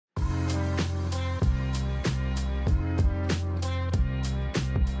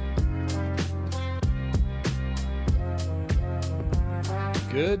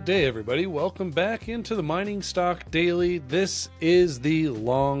Good day, everybody. Welcome back into the Mining Stock Daily. This is the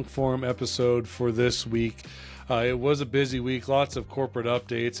long form episode for this week. It was a busy week, lots of corporate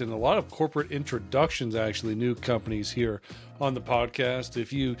updates and a lot of corporate introductions, actually, new companies here on the podcast.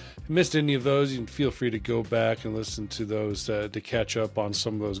 If you missed any of those, you can feel free to go back and listen to those to catch up on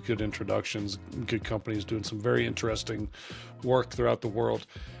some of those good introductions, good companies doing some very interesting work throughout the world.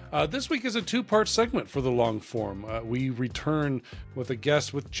 This week is a two-part segment for the long form. We return with a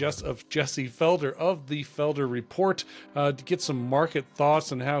guest of Jesse Felder of the Felder Report to get some market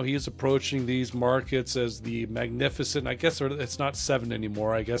thoughts on how he is approaching these markets as the magnificent, I guess it's not 7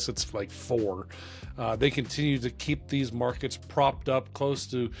 anymore, I guess it's like 4. They continue to keep these markets propped up close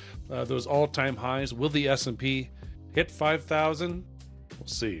to those all-time highs. Will the S&P hit 5,000? We'll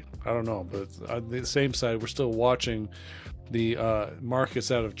see. I don't know, but on the same side, we're still watching the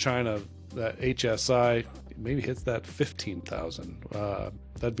markets out of China, that HSI maybe hits that 15,000.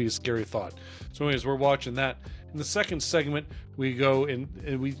 That'd be a scary thought. So anyways, we're watching that. In the second segment, we go and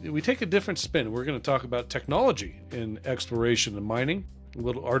we take a different spin. We're going to talk about technology in exploration and mining, a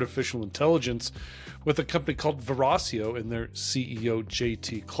little artificial intelligence with a company called Veracio and their CEO,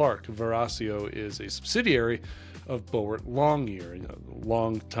 JT Clarke. Veracio is a subsidiary of Boart Longyear, a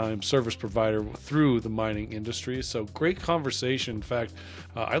long-time service provider through the mining industry. So great conversation. In fact,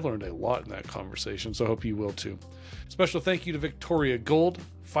 I learned a lot in that conversation, so I hope you will too. Special thank you to Victoria Gold,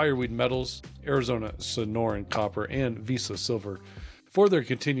 Fireweed Metals, Arizona Sonoran Copper, and Visa Silver for their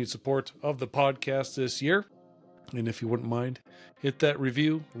continued support of the podcast this year. And if you wouldn't mind, hit that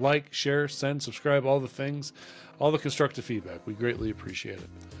review, like, share, send, subscribe, all the things, all the constructive feedback. We greatly appreciate it.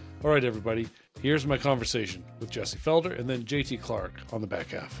 All right, everybody, here's my conversation with Jesse Felder and then JT Clarke on the back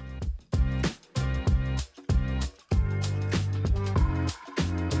half.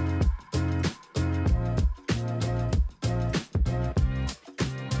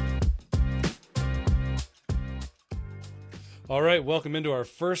 All right, welcome into our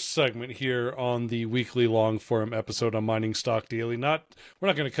first segment here on the weekly long form episode on Mining Stock Daily. We're not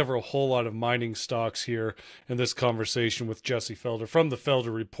going to cover a whole lot of mining stocks here in this conversation with Jesse Felder from the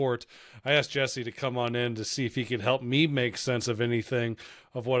Felder Report. I asked Jesse to come on in to see if he could help me make sense of anything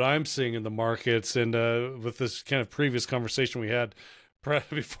of what I'm seeing in the markets. And with this kind of previous conversation we had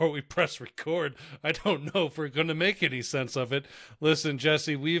before we press record, I don't know if we're going to make any sense of it. Listen,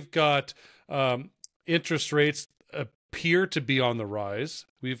 Jesse, we've got interest rates appear to be on the rise.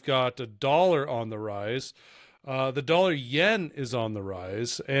 We've got a dollar on the rise. The dollar yen is on the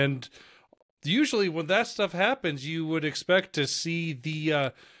rise. And usually when that stuff happens, you would expect to see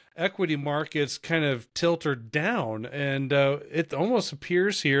the equity markets kind of tilter down. And it almost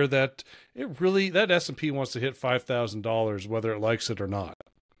appears here that that S&P wants to hit $5,000, whether it likes it or not.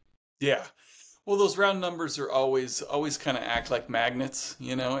 Yeah. Well, those round numbers are always kind of act like magnets.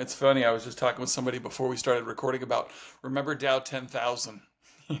 You know, it's funny. I was just talking with somebody before we started recording about, remember Dow 10,000?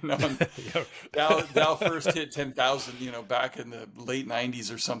 You know, and Dow first hit 10,000, back in the late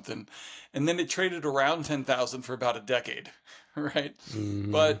 90s or something. And then it traded around 10,000 for about a decade, right?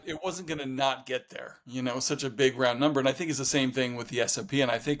 Mm-hmm. But it wasn't going to not get there, such a big round number. And I think it's the same thing with the S&P.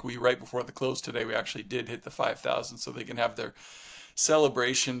 And I think right before the close today, we actually did hit the 5,000 so they can have their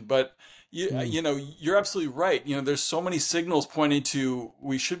celebration. But you're absolutely right. There's so many signals pointing to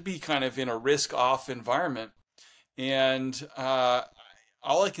we should be kind of in a risk-off environment. And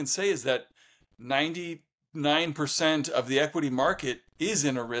all I can say is that 99% of the equity market is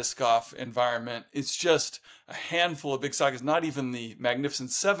in a risk-off environment. It's just a handful of big stocks. It's not even the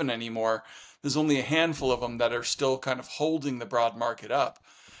Magnificent Seven anymore. There's only a handful of them that are still kind of holding the broad market up.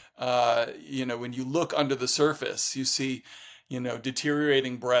 When you look under the surface, you see,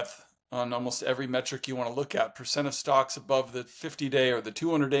 deteriorating breadth on almost every metric you want to look at. Percent of stocks above the 50-day or the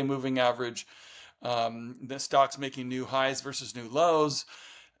 200-day moving average, the stocks making new highs versus new lows,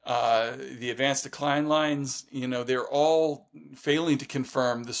 the advanced decline lines, they're all failing to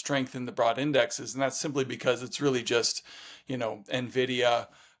confirm the strength in the broad indexes. And that's simply because it's really just, NVIDIA,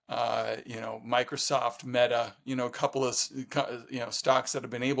 Microsoft, Meta, a couple of, stocks that have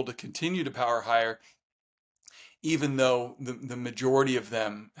been able to continue to power higher, even though the majority of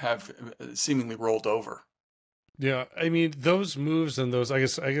them have seemingly rolled over. Yeah, I mean, those moves and those, I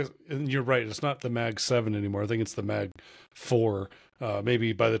guess, and you're right, it's not the Mag 7 anymore. I think it's the Mag 4.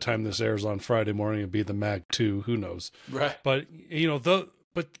 Maybe by the time this airs on Friday morning, it'll be the Mag 2. Who knows? Right. But,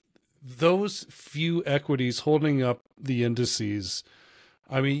 those few equities holding up the indices,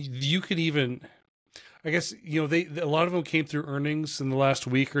 I mean, you could even, I guess, a lot of them came through earnings in the last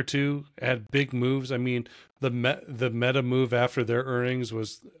week or two, had big moves. I mean, the Meta move after their earnings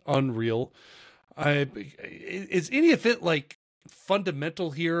was unreal. Is any of it like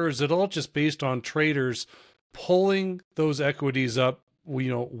fundamental here, or is it all just based on traders pulling those equities up,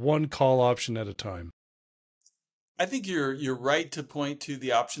 one call option at a time? I think you're right to point to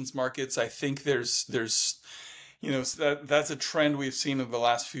the options markets. I think there's that's a trend we've seen in the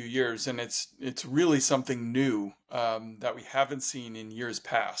last few years, and it's really something new that we haven't seen in years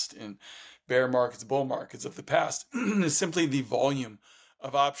past, in bear markets, bull markets of the past. Is simply the volume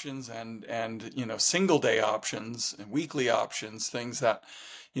of options and single day options and weekly options, things that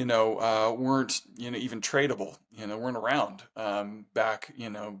weren't even tradable, weren't around back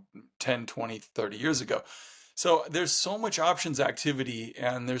 10, 20, 30 years ago. So there's so much options activity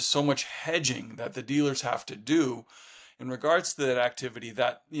and there's so much hedging that the dealers have to do in regards to that activity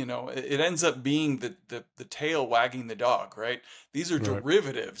that, it ends up being the tail wagging the dog, right? These are Right.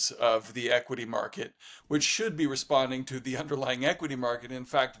 derivatives of the equity market, which should be responding to the underlying equity market. In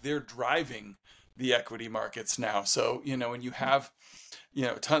fact, they're driving the equity markets now. So, when you have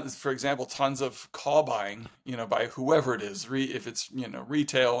tons, for example, tons of call buying, by whoever it is, if it's,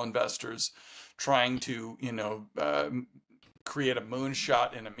 retail investors trying to, create a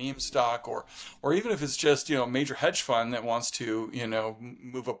moonshot in a meme stock, or even if it's just, a major hedge fund that wants to,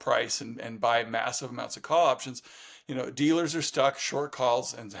 move a price and buy massive amounts of call options, dealers are stuck short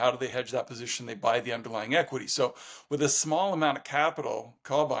calls. And how do they hedge that position? They buy the underlying equity. So with a small amount of capital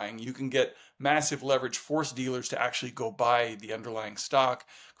call buying, you can get massive leverage, force dealers to actually go buy the underlying stock,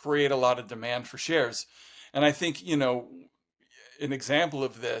 create a lot of demand for shares. And I think, an example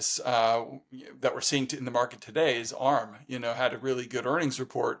of this that we're seeing in the market today is ARM, had a really good earnings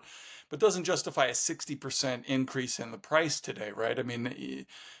report, but doesn't justify a 60% increase in the price today, right? I mean,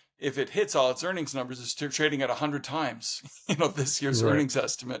 if it hits all its earnings numbers, it's trading at 100 times, this year's Right. earnings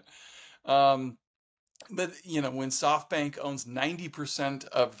estimate. But when SoftBank owns 90%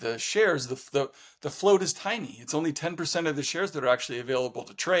 of the shares, the float is tiny. It's only 10% of the shares that are actually available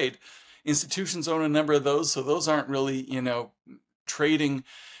to trade. Institutions own a number of those, so those aren't really, trading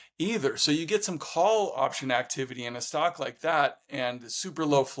either. So you get some call option activity in a stock like that and super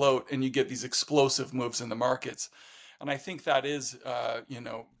low float, and you get these explosive moves in the markets. And I think that is,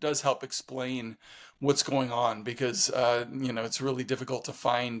 does help explain what's going on, because, it's really difficult to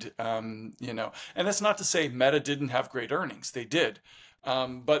find, and that's not to say Meta didn't have great earnings. They did.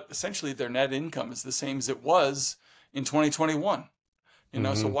 But essentially their net income is the same as it was in 2021.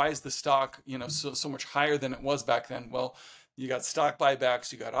 So why is the stock, so much higher than it was back then? Well, you got stock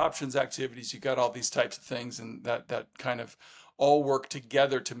buybacks, you got options activities, you got all these types of things, and that kind of all work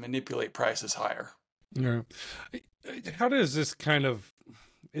together to manipulate prices higher. Yeah. How does this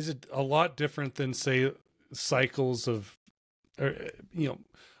is it a lot different than, say, cycles of, or,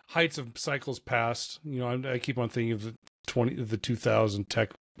 heights of cycles past? I keep on thinking of the 2000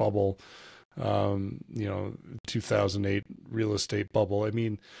 tech bubble, 2008 real estate bubble. I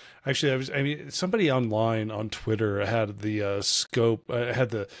mean, actually, somebody online on Twitter had the scope,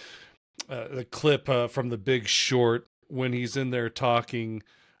 had the clip from The Big Short when he's in there talking,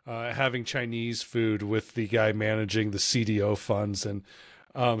 having Chinese food with the guy managing the CDO funds. And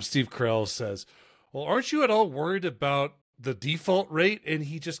Steve Carell says, well, aren't you at all worried about the default rate? And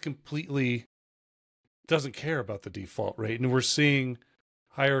he just completely doesn't care about the default rate. And we're seeing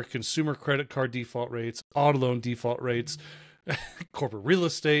higher consumer credit card default rates, auto loan default rates, corporate real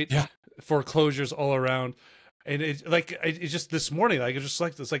estate, Yeah. foreclosures all around. And it's just this morning,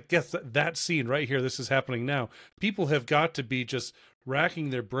 yes, that scene right here, this is happening now. People have got to be just racking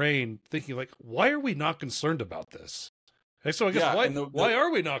their brain thinking, like, why are we not concerned about this? And so I guess why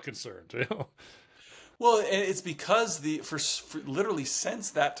are we not concerned? Well, it's because for literally since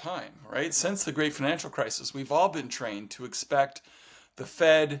that time, right? Since the great financial crisis, we've all been trained to expect the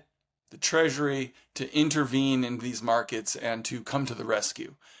Fed, the Treasury to intervene in these markets and to come to the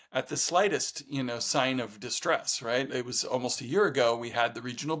rescue at the slightest, sign of distress, right? It was almost a year ago we had the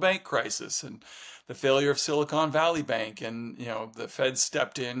regional bank crisis and the failure of Silicon Valley Bank, and the Fed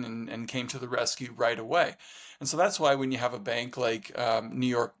stepped in and came to the rescue right away. And so that's why when you have a bank like New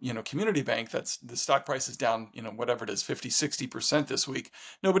York, Community Bank, that's the stock price is down, whatever it is, 50, 60% this week,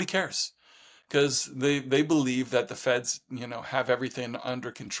 nobody cares, because they believe that the Feds, have everything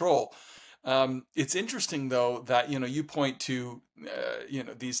under control. It's interesting, though, that, you point to,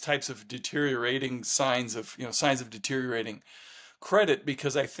 these types of deteriorating signs of deteriorating credit,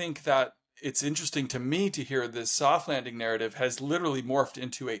 because I think that it's interesting to me to hear this soft landing narrative has literally morphed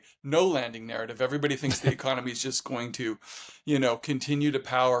into a no landing narrative. Everybody thinks the economy is just going to, continue to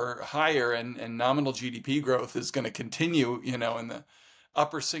power higher, and nominal GDP growth is going to continue, in the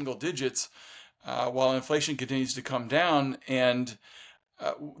upper single digits, while inflation continues to come down. And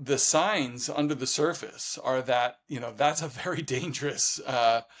the signs under the surface are that, that's a very dangerous,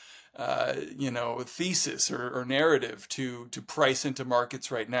 thesis or narrative to price into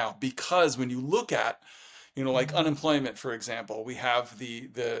markets right now. Because when you look at, like unemployment, for example, we have the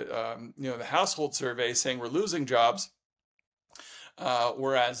household survey saying we're losing jobs.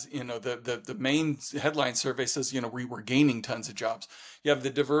 Whereas, the main headline survey says, we're gaining tons of jobs. You have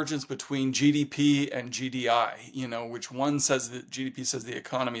the divergence between GDP and GDI, which one says that GDP says the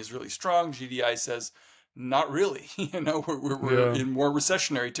economy is really strong. GDI says not really, we're in more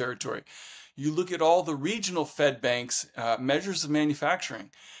recessionary territory. You look at all the regional Fed banks, measures of manufacturing,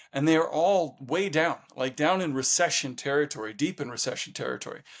 and they are all way down, like down in recession territory, deep in recession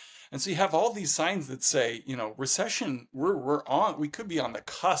territory. And so you have all these signs that say, recession, we could be on the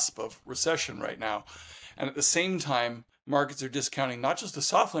cusp of recession right now. And at the same time, markets are discounting not just a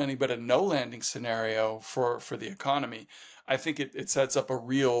soft landing, but a no landing scenario for the economy. I think it sets up a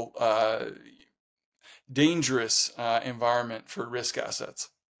real dangerous environment for risk assets.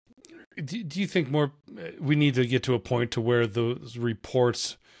 Do you think we need to get to a point to where those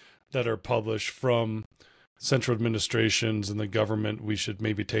reports that are published from central administrations and the government, we should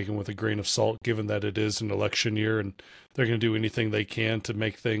maybe take them with a grain of salt, given that it is an election year and they're going to do anything they can to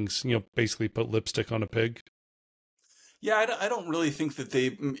make things, basically put lipstick on a pig? Yeah, I don't really think that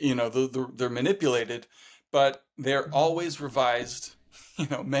they're manipulated, but they're always revised,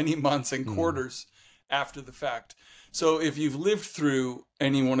 many months and quarters after the fact. So if you've lived through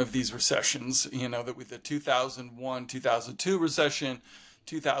any one of these recessions, that with the 2001, 2002 recession,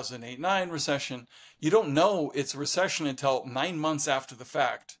 2008-9 recession, you don't know it's a recession until 9 months after the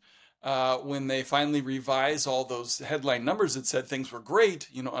fact, when they finally revise all those headline numbers that said things were great,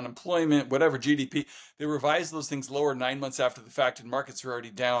 unemployment, whatever, GDP. They revise those things lower 9 months after the fact, and markets are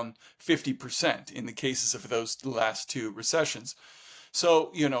already down 50% in the cases of those last two recessions.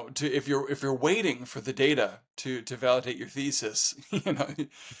 So, if you're waiting for the data to validate your thesis,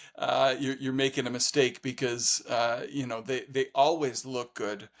 you're making a mistake, because they always look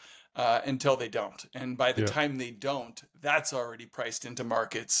good until they don't, and by the time they don't, that's already priced into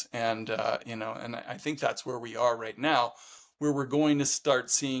markets, and and I think that's where we are right now, where we're going to start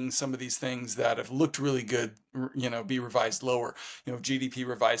seeing some of these things that have looked really good, be revised lower. GDP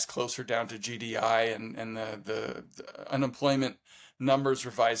revised closer down to GDI, and the unemployment numbers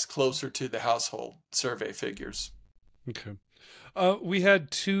revised closer to the household survey figures. Okay. We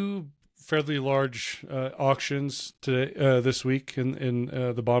had two fairly large auctions today, this week in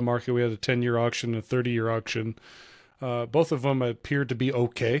the bond market. We had a 10-year auction and a 30-year auction. Both of them appeared to be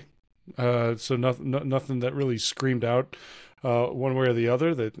okay. So nothing that really screamed out one way or the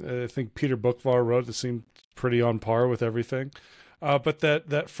other. That I think Peter Bookvar wrote that seemed pretty on par with everything. But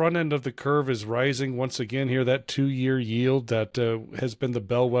that front end of the curve is rising once again here. That 2-year yield that has been the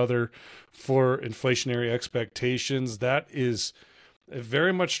bellwether for inflationary expectations, that is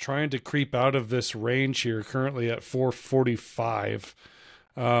very much trying to creep out of this range here, currently at 445.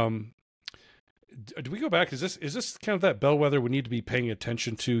 Do we go back? Is this kind of that bellwether we need to be paying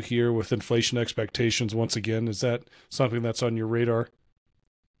attention to here with inflation expectations once again? Is that something that's on your radar?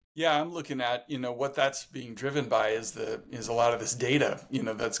 Yeah, I'm looking at, what that's being driven by is a lot of this data,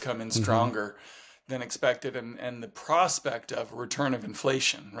 that's come in stronger than expected, and the prospect of a return of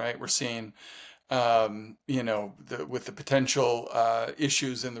inflation, right? We're seeing, with the potential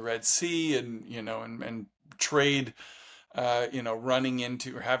issues in the Red Sea, and and trade, running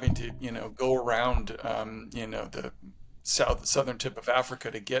into, or having to, go around, the southern tip of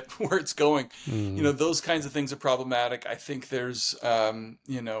Africa to get where it's going. Those kinds of things are problematic. I think there's,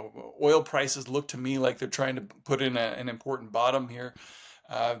 oil prices look to me like they're trying to put in an important bottom here.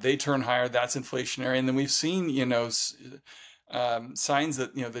 They turn higher, that's inflationary. And then we've seen, signs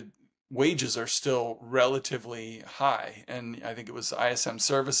that, the wages are still relatively high. And I think it was ISM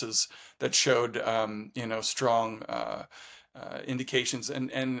Services that showed, strong indications,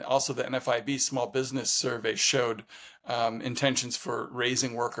 and also the NFIB Small Business Survey showed intentions for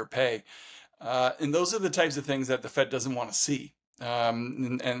raising worker pay, and those are the types of things that the Fed doesn't want to see,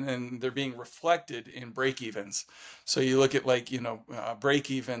 and they're being reflected in break evens. So you look at break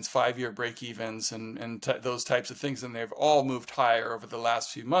evens, 5-year break evens, and those types of things, and they've all moved higher over the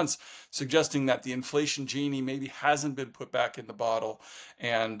last few months, suggesting that the inflation genie maybe hasn't been put back in the bottle,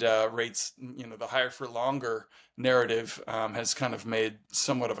 and rates, the higher for longer narrative has kind of made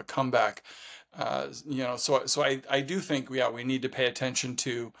somewhat of a comeback. So I do think we need to pay attention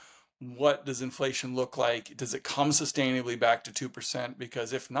to what does inflation look like. Does it come sustainably back to 2%?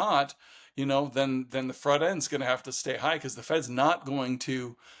 Because if not, then the front end's going to have to stay high, because the Fed's not going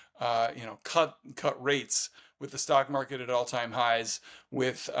to cut rates with the stock market at all-time highs,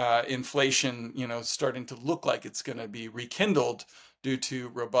 with inflation, starting to look like it's going to be rekindled due to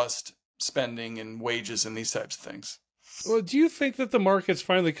robust spending and wages and these types of things. Well, do you think that the market's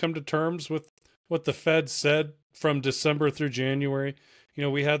finally come to terms with what the Fed said from December through January?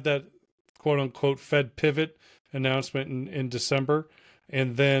 We had that quote unquote Fed pivot announcement in December.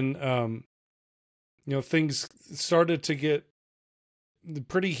 And then, things started to get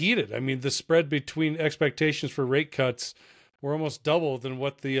pretty heated. I mean, the spread between expectations for rate cuts were almost double than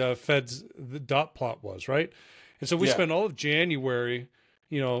what the Fed's the dot plot was, right? And so we spent all of January,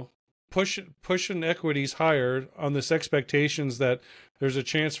 pushing equities higher on this expectations that there's a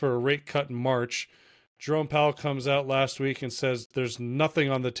chance for a rate cut in March. Jerome Powell comes out last week and says there's nothing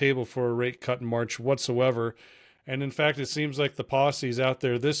on the table for a rate cut in March whatsoever. And in fact, it seems like the posse's out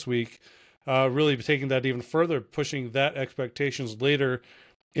there this week really taking that even further, pushing that expectations later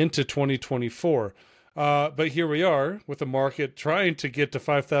into 2024. But here we are with the market trying to get to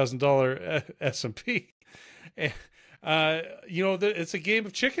 $5,000 S&P. It's a game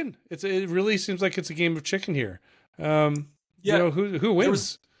of chicken. It really seems like it's a game of chicken here. Who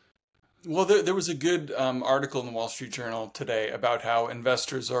wins? There was a good article in the Wall Street Journal today about how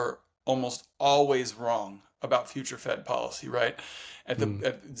investors are almost always wrong about future Fed policy, right? At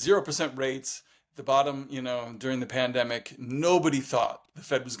 0% rates, the bottom, during the pandemic, nobody thought the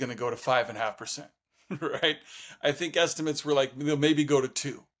Fed was going to go to 5.5%, right? I think estimates were like, they'll maybe go to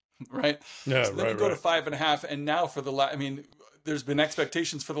 2, right? Yeah, so then we go to 5.5, and now there's been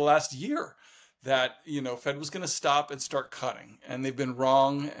expectations for the last year that, Fed was going to stop and start cutting, and they've been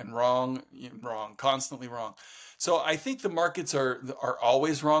wrong, constantly wrong. So I think the markets are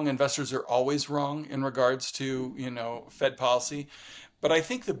always wrong. Investors are always wrong in regards to, Fed policy. But I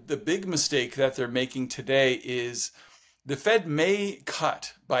think the big mistake that they're making today is the Fed may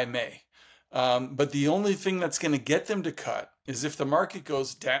cut by May. But the only thing that's going to get them to cut is if the market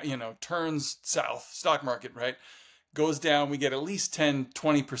goes down, turns south, stock market, right? Goes down, we get at least 10,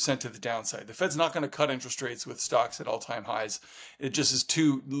 20% to the downside. The Fed's not going to cut interest rates with stocks at all-time highs. It just is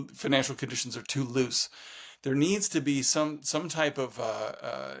financial conditions are too loose. There needs to be some type of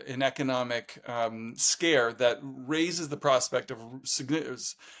an economic scare that raises the prospect of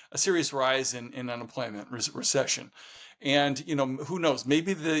a serious rise in unemployment, recession. And, who knows,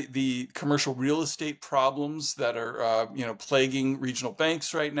 maybe the commercial real estate problems that are, plaguing regional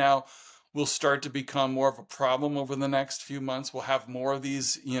banks right now will start to become more of a problem over the next few months. We'll have more of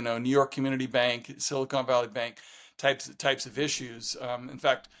these, New York Community Bank, Silicon Valley Bank types of issues. In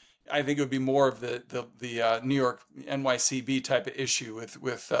fact, I think it would be more of the New York NYCB type of issue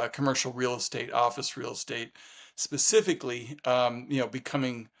with commercial real estate, office real estate, specifically,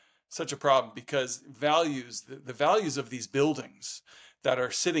 becoming such a problem because the values of these buildings that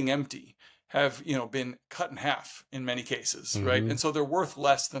are sitting empty have been cut in half in many cases, right? And so they're worth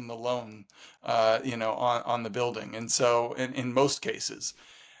less than the loan, on the building, and so in most cases,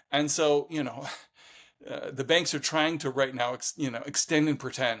 and so the banks are trying to right now, extend and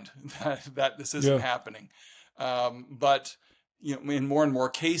pretend that this isn't happening. But in more and more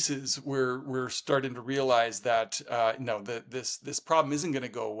cases, we're starting to realize that this problem isn't going to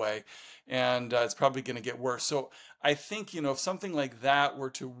go away, and it's probably going to get worse. So I think if something like that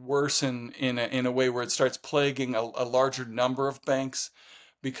were to worsen in a way where it starts plaguing a larger number of banks,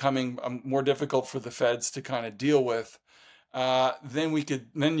 becoming more difficult for the Feds to kind of deal with. Then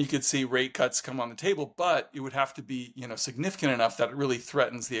you could see rate cuts come on the table, but it would have to be, significant enough that it really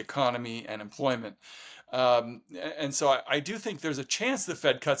threatens the economy and employment. And so I do think there's a chance the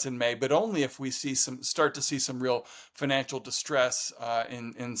Fed cuts in May, but only if we start to see some real financial distress,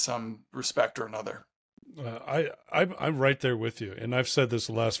 in some respect or another. I'm right there with you. And I've said this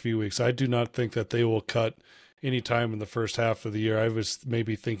the last few weeks. I do not think that they will cut any time in the first half of the year. I was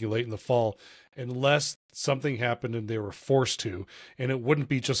maybe thinking late in the fall, unless something happened and they were forced to, and it wouldn't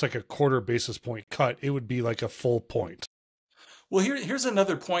be just like a quarter basis point cut. It would be like a full point. Well, here's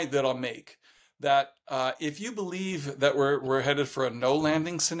another point that I'll make, that if you believe that we're headed for a no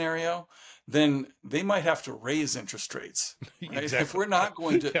landing scenario, then they might have to raise interest rates. Right? Exactly. If we're not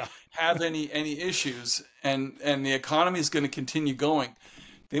going to have any issues and the economy is going to continue going,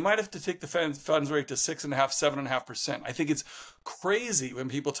 they might have to take the funds rate to 6.5%, 7.5%. I think it's crazy when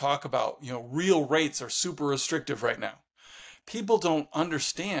people talk about, real rates are super restrictive right now. People don't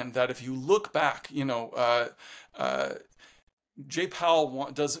understand that if you look back, Jay Powell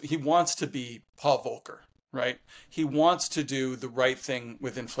wants to be Paul Volcker, right? He wants to do the right thing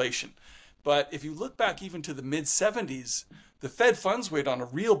with inflation. But if you look back even to the mid 70s, the Fed funds rate on a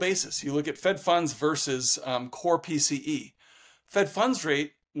real basis, you look at Fed funds versus core PCE, Fed funds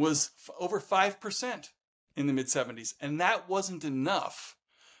rate was over 5% in the mid 70s. And that wasn't enough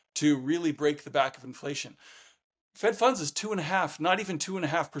to really break the back of inflation. Fed funds is 2.5, not even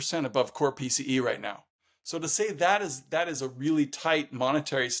 2.5% above core PCE right now. So to say that is a really tight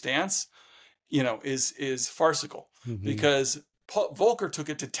monetary stance, is farcical, because Volcker took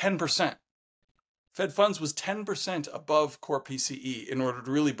it to 10%. Fed funds was 10% above core PCE in order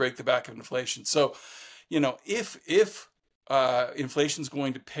to really break the back of inflation. So, if inflation is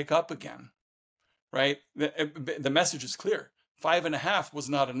going to pick up again, right? The message is clear. 5.5 was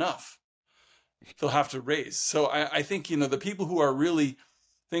not enough. They'll have to raise. So I think, the people who are really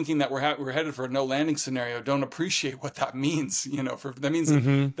thinking that we're headed for a no landing scenario don't appreciate what that means. That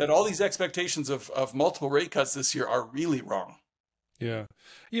means that all these expectations of multiple rate cuts this year are really wrong. Yeah.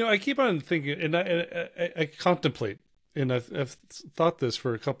 I keep on thinking, and I contemplate, and I've thought this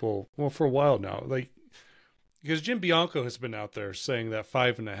for a while now, because Jim Bianco has been out there saying that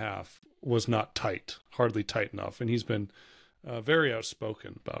 5.5 was not tight, hardly tight enough. And he's been very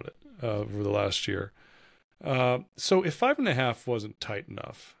outspoken about it over the last year. So if 5.5 wasn't tight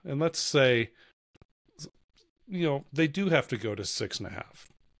enough, and let's say, they do have to go to 6.5,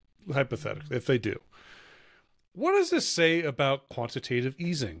 hypothetically, if they do. What does this say about quantitative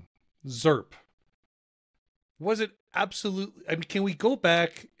easing? ZERP. Was it absolutely... can we go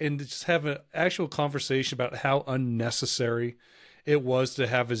back and just have an actual conversation about how unnecessary it was to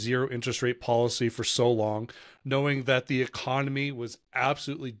have a zero interest rate policy for so long, knowing that the economy was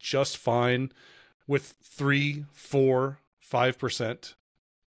absolutely just fine with 3, 4, 5%?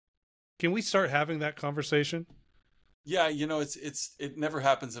 Can we start having that conversation? Yeah, it never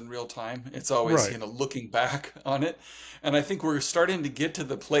happens in real time. It's always, Right. Looking back on it. And I think we're starting to get to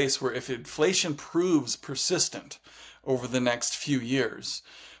the place where if inflation proves persistent over the next few years,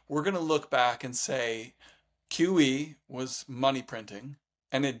 we're going to look back and say QE was money printing,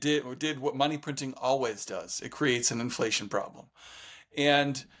 and it did what money printing always does. It creates an inflation problem.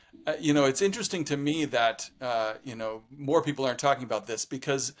 And it's interesting to me that more people aren't talking about this,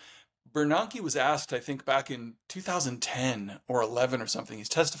 because Bernanke was asked, I think back in 2010 or 11 or something. He's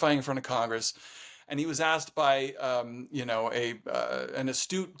testifying in front of Congress, and he was asked by an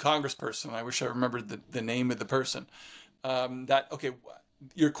astute congressperson. I wish I remembered the name of the person.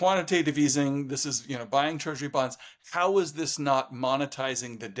 Your quantitative easing, this is buying treasury bonds. How is this not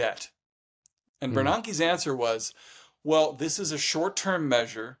monetizing the debt? And Bernanke's answer was, well, this is a short-term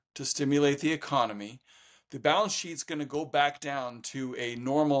measure to stimulate the economy. The balance sheet's going to go back down to a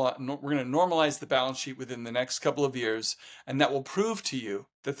normal. We're going to normalize the balance sheet within the next couple of years, and that will prove to you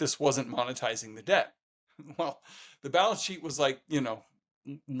that this wasn't monetizing the debt. Well, the balance sheet was like,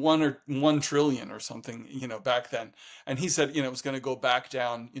 1 trillion or something, back then. And he said, it was going to go back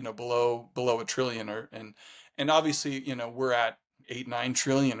down, below $1 trillion, and obviously, we're at 8-9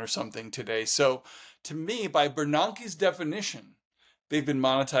 trillion or something today. So to me, by Bernanke's definition, they've been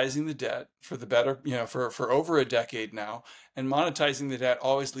monetizing the debt for the better, for over a decade now, and monetizing the debt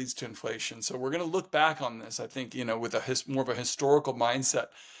always leads to inflation. So we're going to look back on this, I think, with more of a historical mindset,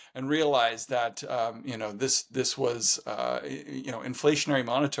 and realize that, this was, inflationary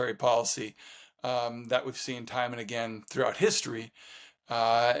monetary policy that we've seen time and again throughout history,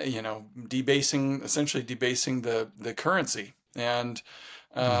 essentially debasing the currency, and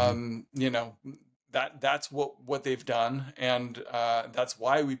that's what they've done, and that's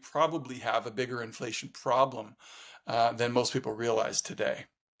why we probably have a bigger inflation problem than most people realize today.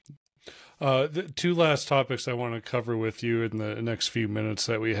 The two last topics I want to cover with you in the next few minutes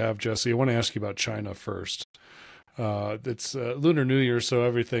that we have, Jesse. I want to ask you about China first. It's Lunar New Year, so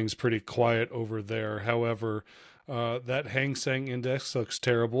everything's pretty quiet over there. However, that Hang Seng index looks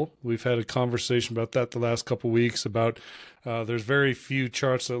terrible. We've had a conversation about that the last couple of weeks about there's very few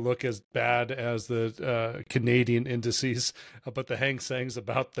charts that look as bad as the Canadian indices, but the Hang Seng's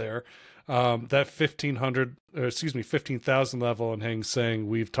about there. That 15,000 level in Hang Seng,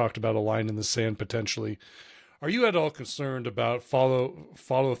 we've talked about a line in the sand potentially. Are you at all concerned about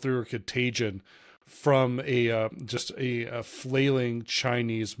follow through or contagion from a flailing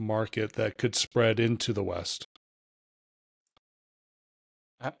Chinese market that could spread into the West?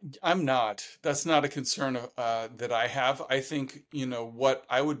 I'm not. That's not a concern that I have. I think, what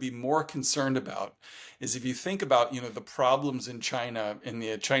I would be more concerned about is if you think about, the problems in China, in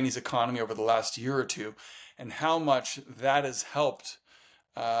the Chinese economy over the last year or two, and how much that has helped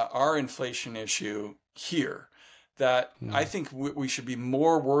our inflation issue here, that I think we should be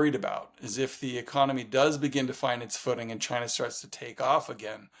more worried about is if the economy does begin to find its footing and China starts to take off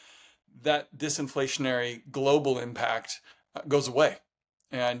again, that disinflationary global impact goes away.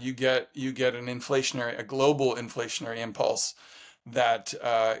 And you get a global inflationary impulse that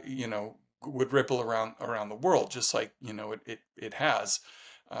would ripple around the world, just like it has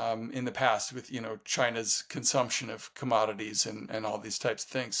in the past with China's consumption of commodities and all these types of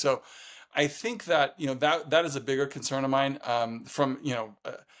things. So I think that that is a bigger concern of mine.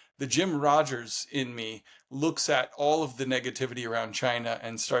 The Jim Rogers in me looks at all of the negativity around China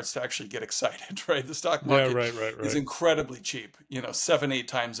and starts to actually get excited, right? The stock market is incredibly cheap, 7-8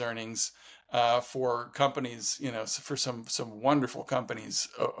 times earnings for companies, for some wonderful companies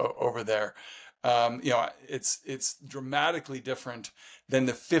over there. It's dramatically different than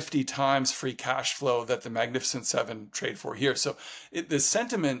the 50 times free cash flow that the Magnificent Seven trade for here. So the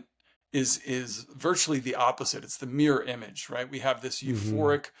sentiment is virtually the opposite. It's the mirror image, right? We have this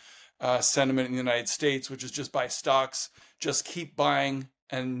euphoric sentiment in the United States, which is just buy stocks, just keep buying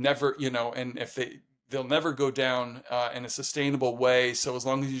and never, and if they'll never go down in a sustainable way. So as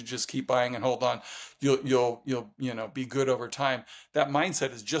long as you just keep buying and hold on, you'll be good over time. That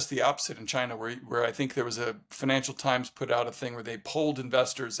mindset is just the opposite in China, where I think there was a Financial Times put out a thing where they polled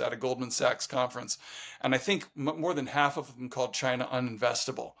investors at a Goldman Sachs conference, and I think more than half of them called China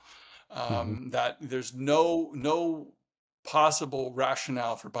uninvestable. That there's no possible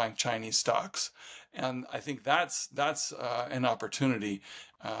rationale for buying Chinese stocks, and I think that's an opportunity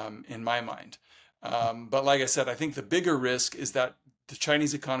in my mind. But like I said, I think the bigger risk is that the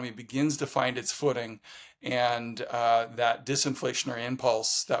Chinese economy begins to find its footing, and that disinflationary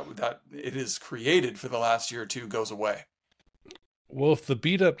impulse that it has created for the last year or two goes away. Well, if the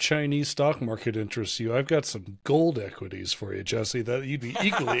beat up Chinese stock market interests you, I've got some gold equities for you, Jesse, that you'd be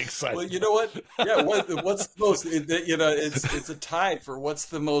equally excited. Well, you know what? Yeah, what's the most? It's a tie for what's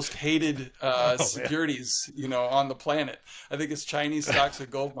the most hated securities on the planet. I think it's Chinese stocks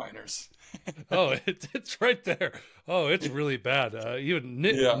and gold miners. Oh, it's right there. Oh, it's really bad. Even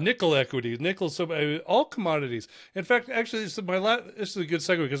nickel equities, nickel, all commodities. In fact, actually, this is a good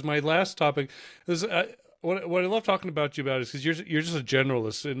segue, because my last topic is. What I love talking about you about is because you're just a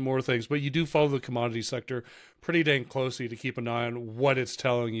generalist in more things, but you do follow the commodity sector pretty dang closely to keep an eye on what it's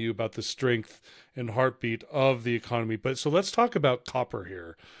telling you about the strength and heartbeat of the economy. But so let's talk about copper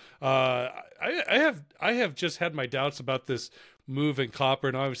here. I have just had my doubts about this move in copper,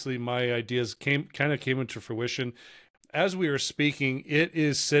 and obviously my ideas came into fruition. As we are speaking, it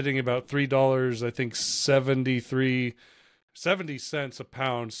is sitting about $3, I think 70 cents a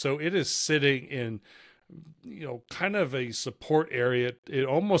pound. So it is sitting in kind of a support area. It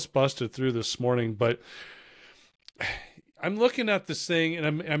almost busted through this morning, but I'm looking at this thing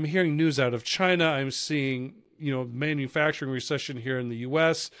and I'm hearing news out of China. I'm seeing, manufacturing recession here in the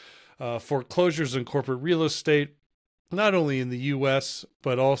US, foreclosures in corporate real estate, not only in the US,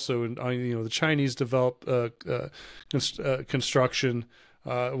 but also in, the Chinese developed construction.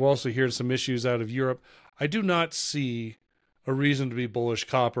 We're also hearing some issues out of Europe. I do not see a reason to be bullish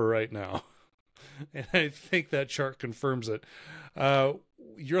copper right now. And I think that chart confirms it.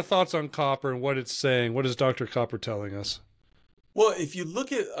 Your thoughts on copper and what it's saying? What is Dr. Copper telling us? Well, if you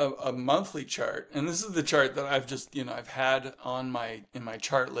look at a monthly chart, and this is the chart that I've just, I've had on in my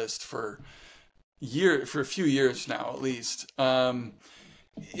chart list for a few years now, at least.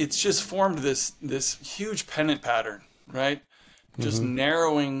 It's just formed this huge pennant pattern, right? Just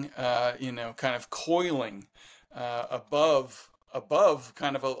narrowing, kind of coiling above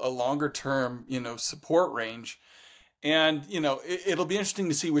kind of a longer term, support range. And, it'll be interesting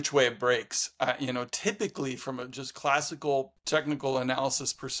to see which way it breaks. Typically from a just classical technical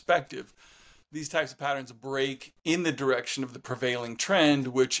analysis perspective, these types of patterns break in the direction of the prevailing trend,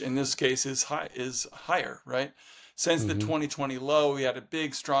 which in this case is higher, right? Since the 2020 low, we had a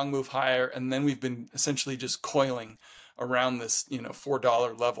big, strong move higher, and then we've been essentially just coiling around this,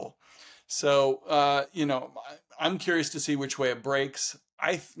 $4 level. So, I'm curious to see which way it breaks.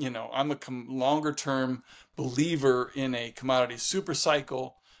 I'm a longer term believer in a commodity super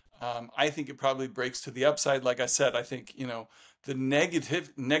cycle. I think it probably breaks to the upside. Like I said, I think, the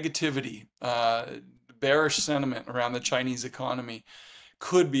negativity, bearish sentiment around the Chinese economy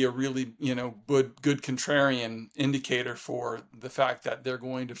could be a really, good contrarian indicator for the fact that they're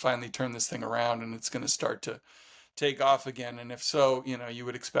going to finally turn this thing around and it's going to start to take off again. And if so, you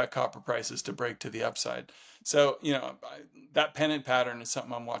would expect copper prices to break to the upside. So, that pennant pattern is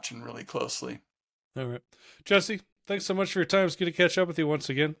something I'm watching really closely. All right. Jesse, thanks so much for your time. It's good to catch up with you once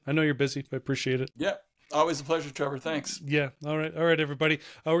again. I know you're busy. I appreciate it. Yeah. Always a pleasure, Trevor. Thanks. Yeah. All right. All right, everybody.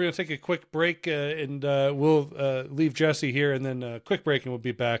 We're going to take a quick break and we'll leave Jesse here, and then a quick break, and we'll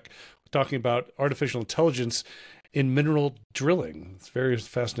be back talking about artificial intelligence in mineral drilling. It's a very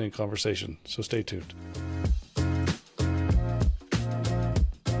fascinating conversation. So stay tuned.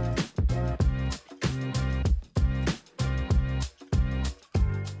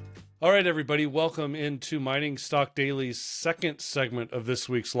 All right, everybody, welcome into Mining Stock Daily's second segment of this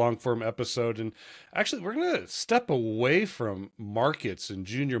week's long form episode. And actually, we're going to step away from markets and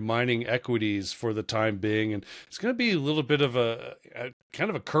junior mining equities for the time being. And it's going to be a little bit of a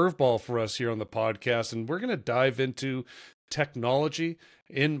kind of a curveball for us here on the podcast. And we're going to dive into technology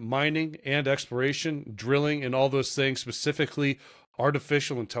in mining and exploration, drilling, and all those things, specifically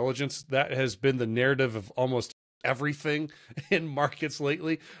artificial intelligence. That has been the narrative of almost everything in markets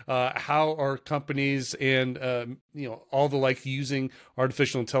lately. How are companies and all the like using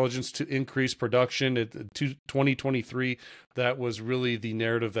artificial intelligence to increase production? At 2023, that was really the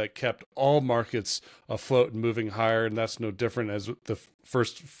narrative that kept all markets afloat and moving higher, and that's no different as the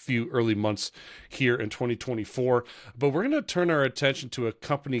first few early months here in 2024. But we're going to turn our attention to a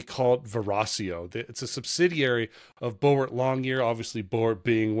company called Veracio. It's a subsidiary of Boart Longyear, obviously Boart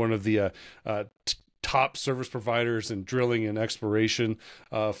being one of the top service providers in drilling and exploration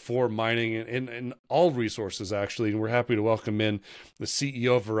for mining and all resources, actually. And we're happy to welcome in the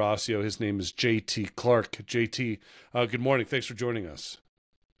CEO of Veracio. His name is JT Clarke. JT, good morning. Thanks for joining us.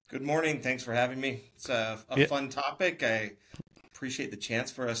 Good morning. Thanks for having me. It's a fun topic. I appreciate the chance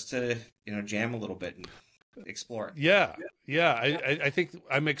for us to, jam a little bit and explore it. Yeah. I think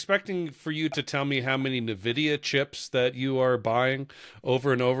I'm expecting for you to tell me how many NVIDIA chips that you are buying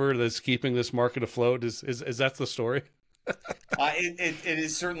over and over that's keeping this market afloat. Is that the story? It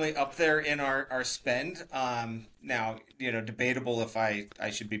is certainly up there in our spend. Now, debatable if I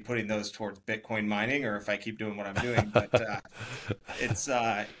should be putting those towards Bitcoin mining or if I keep doing what I'm doing. But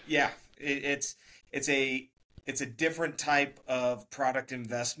it's a different type of product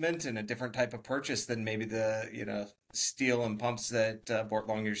investment and a different type of purchase than maybe the steel and pumps that Boart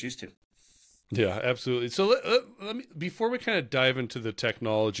Longyear's used to. Yeah, absolutely. So let me, before we kind of dive into the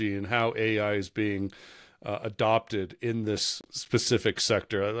technology and how AI is being adopted in this specific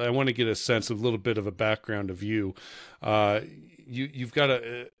sector, I want to get a sense of a little bit of a background of you. You've got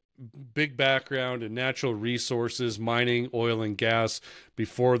a big background in natural resources, mining, oil and gas.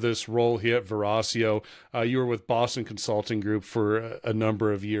 Before this role here at Veracio, you were with Boston Consulting Group for a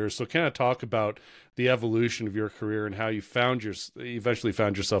number of years. So kind of talk about the evolution of your career and how you eventually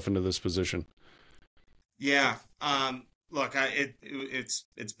found yourself into this position. Yeah. Look,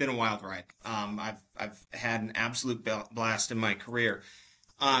 it's been a wild ride. I've had an absolute blast in my career.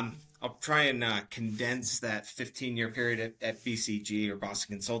 I'll try and condense that 15-year period at BCG or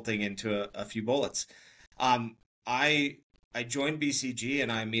Boston Consulting into a few bullets. I joined BCG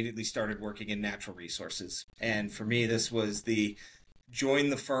and I immediately started working in natural resources. And for me, this was the join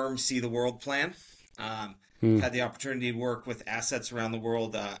the firm, see the world plan. Had the opportunity to work with assets around the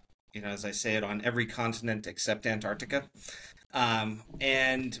world, as I say it, on every continent except Antarctica,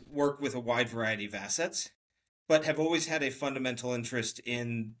 and work with a wide variety of assets, but have always had a fundamental interest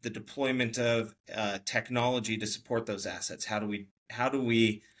in the deployment of technology to support those assets. How do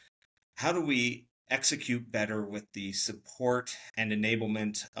we execute better with the support and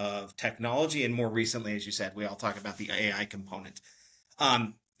enablement of technology? And more recently, as you said, we all talk about the AI component.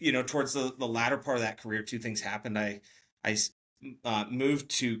 Towards the latter part of that career, two things happened. I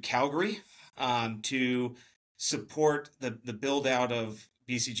moved to Calgary to support the build out of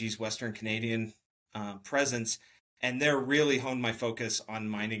BCG's Western Canadian presence, and there really honed my focus on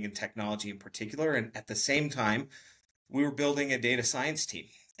mining and technology in particular. And at the same time, we were building a data science team,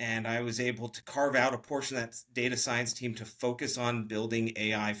 and I was able to carve out a portion of that data science team to focus on building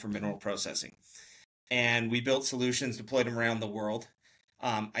AI for mineral processing. And we built solutions, deployed them around the world.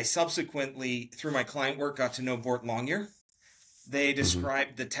 I subsequently, through my client work, got to know Boart Longyear. They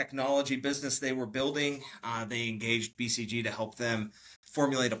described the technology business they were building. They engaged BCG to help them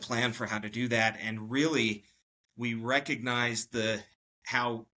formulate a plan for how to do that. And really, we recognized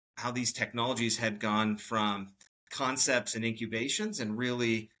how these technologies had gone from concepts and incubations, and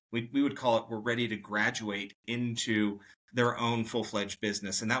really, we would call it, we're ready to graduate into their own full-fledged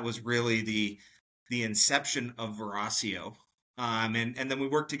business. And that was really the inception of Veracio. And then we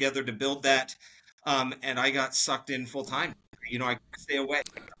worked together to build that. And I got sucked in full time. I couldn't stay away.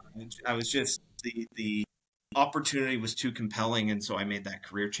 I was just, the opportunity was too compelling. And so I made that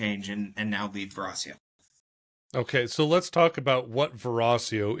career change and now lead Veracio. Okay, so let's talk about what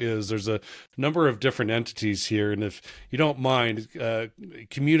Veracio is. There's a number of different entities here, and if you don't mind,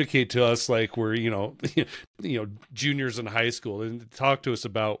 communicate to us like we're juniors in high school, and talk to us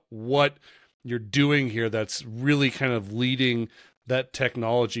about what you're doing here that's really kind of leading that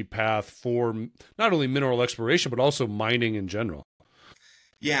technology path for not only mineral exploration but also mining in general.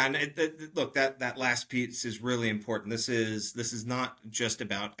 Yeah, and look, that last piece is really important. This is not just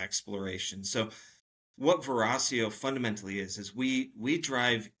about exploration. So what Veracio fundamentally is we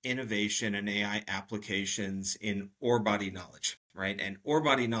drive innovation and AI applications in ore body knowledge, right? And ore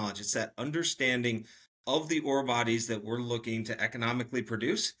body knowledge, it's that understanding of the ore bodies that we're looking to economically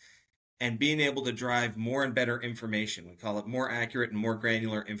produce and being able to drive more and better information. We call it more accurate and more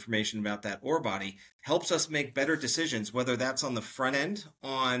granular information about that ore body, helps us make better decisions, whether that's on the front end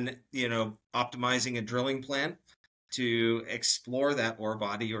on, optimizing a drilling plan to explore that ore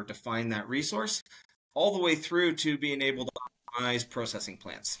body or define that resource, all the way through to being able to optimize processing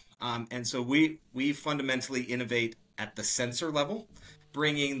plants. And so we fundamentally innovate at the sensor level,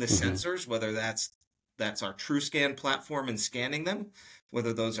 bringing the sensors, whether that's our TrueScan platform and scanning them,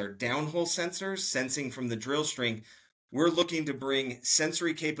 whether those are downhole sensors, sensing from the drill string. We're looking to bring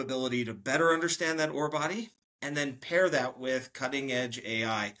sensory capability to better understand that ore body and then pair that with cutting edge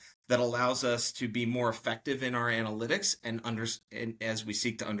AI that allows us to be more effective in our analytics and as we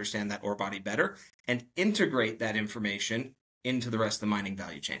seek to understand that ore body better and integrate that information into the rest of the mining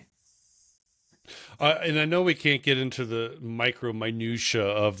value chain. And I know we can't get into the micro minutia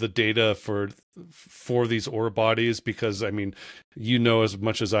of the data for these ore bodies because, I mean, as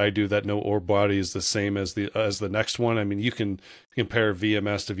much as I do that no ore body is the same as the next one. I mean, you can compare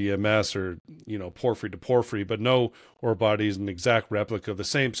VMS to VMS or, porphyry to porphyry, but no ore body is an exact replica of the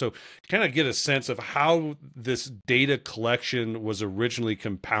same. So kind of get a sense of how this data collection was originally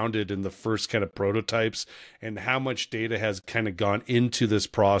compounded in the first kind of prototypes and how much data has kind of gone into this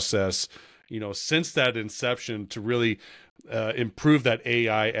process since that inception to really improve that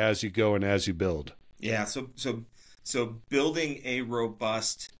AI as you go and as you build. Yeah. So building a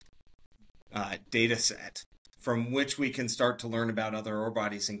robust data set from which we can start to learn about other ore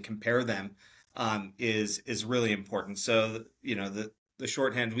bodies and compare them is really important. So, the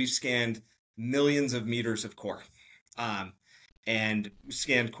shorthand, we've scanned millions of meters of core and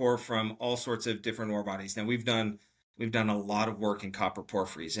scanned core from all sorts of different ore bodies. Now we've done a lot of work in copper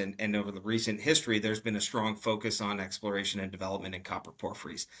porphyries, and over the recent history, there's been a strong focus on exploration and development in copper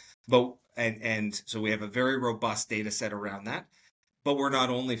porphyries. And so we have a very robust data set around that. But we're not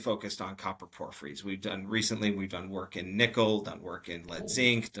only focused on copper porphyries. We've done work in nickel, done work in lead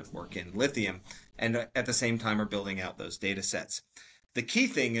zinc, done work in lithium, and at the same time are building out those data sets. The key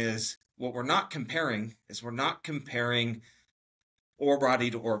thing is what we're not comparing ore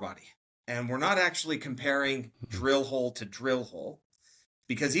body to ore body. And we're not actually comparing drill hole to drill hole,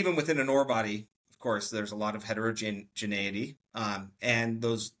 because even within an ore body, of course, there's a lot of heterogeneity, and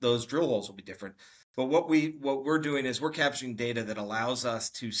those drill holes will be different. But what we're doing is we're capturing data that allows us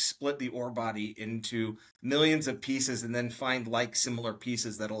to split the ore body into millions of pieces and then find similar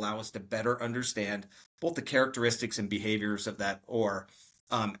pieces that allow us to better understand both the characteristics and behaviors of that ore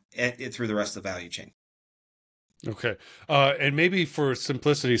through the rest of the value chain. Okay. And maybe for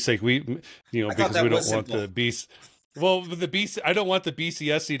simplicity's sake, because we don't want the beast. Well, I don't want the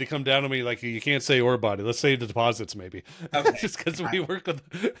BCSC to come down on me like you can't say ore body. Let's say the deposits, maybe. Okay. Just because we work with.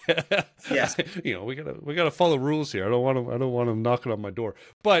 Yes. We gotta follow rules here. I don't want them knocking on my door.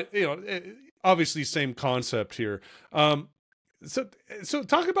 But obviously, same concept here. So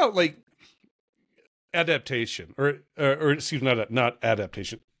talk about adaptation or excuse me, not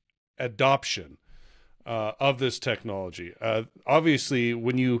adaptation, adoption. Of this technology. Obviously,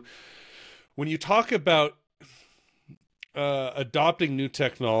 when you talk about adopting new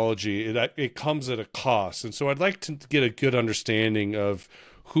technology, it comes at a cost. And so I'd like to get a good understanding of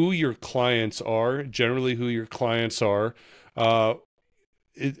who your clients are, generally who your clients are. Are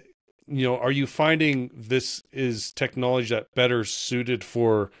you finding this is technology that better suited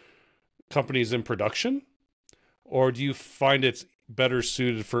for companies in production? Or do you find it's better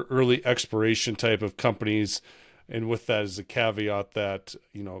suited for early exploration type of companies? And with that as a caveat that,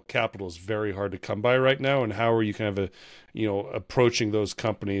 capital is very hard to come by right now. And how are you kind of, approaching those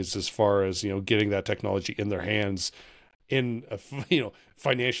companies as far as, getting that technology in their hands in,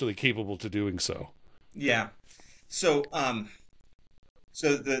 financially capable to doing so? Yeah. So,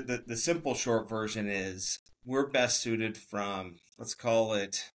 the simple short version is we're best suited from, let's call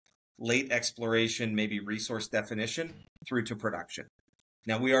it late exploration, maybe resource definition through to production.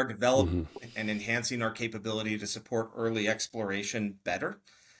 Now we are developing and enhancing our capability to support early exploration better,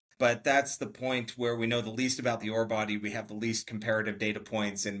 but that's the point where we know the least about the ore body, we have the least comparative data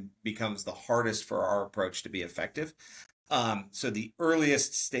points, and becomes the hardest for our approach to be effective. So the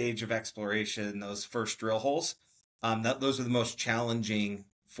earliest stage of exploration, those first drill holes, those are the most challenging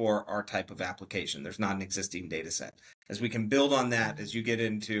for our type of application. There's not an existing data set. As we can build on that, as you get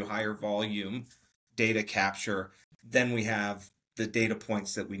into higher volume data capture, then we have the data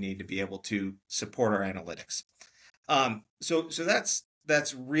points that we need to be able to support our analytics. So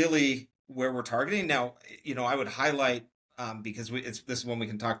that's really where we're targeting. Now, I would highlight, because this is one we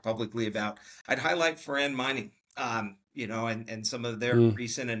can talk publicly about. I'd highlight Foran Mining, and some of their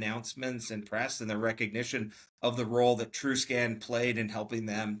recent announcements and press and their recognition of the role that TrueScan played in helping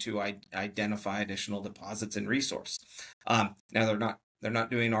them to identify additional deposits and resource. Now they're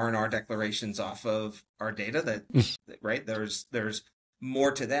not doing R&R declarations off of our data. That right, there's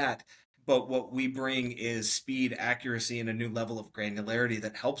more to that. But what we bring is speed, accuracy, and a new level of granularity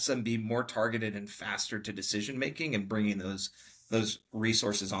that helps them be more targeted and faster to decision making and bringing those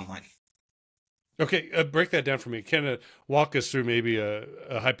resources online. Okay, break that down for me. Kind of walk us through maybe a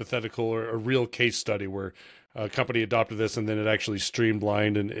hypothetical or a real case study where a company adopted this and then it actually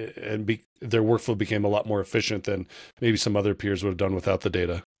streamlined and their workflow became a lot more efficient than maybe some other peers would have done without the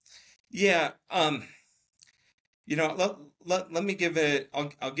data. Yeah. Let me give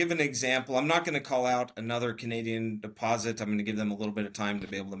I'll give an example. I'm not going to call out another Canadian deposit. I'm going to give them a little bit of time to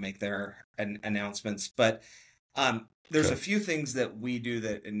be able to make their announcements. But there's a few things that we do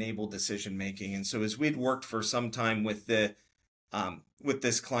that enable decision making. And so as we'd worked for some time with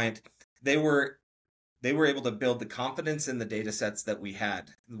this client, they were able to build the confidence in the data sets that we had,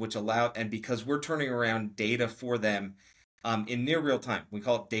 which allowed, and because we're turning around data for them in near real time, we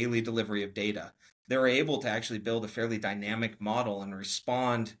call it daily delivery of data. They're able to actually build a fairly dynamic model and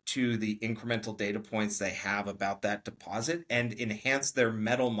respond to the incremental data points they have about that deposit and enhance their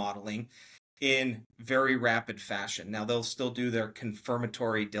metal modeling in very rapid fashion. Now, they'll still do their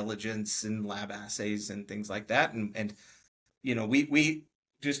confirmatory diligence and lab assays and things like that. And we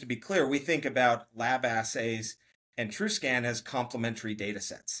just to be clear, we think about lab assays and TrueScan as complementary data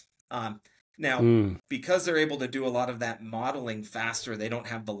sets. Now, because they're able to do a lot of that modeling faster, they don't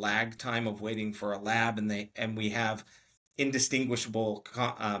have the lag time of waiting for a lab, and we have indistinguishable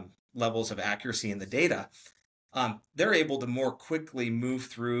levels of accuracy in the data. They're able to more quickly move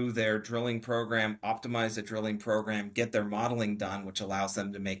through their drilling program, optimize the drilling program, get their modeling done, which allows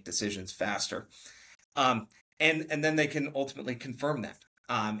them to make decisions faster. And then they can ultimately confirm that.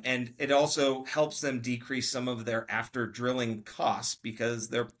 And it also helps them decrease some of their after drilling costs because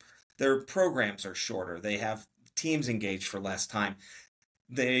their programs are shorter. They have teams engaged for less time.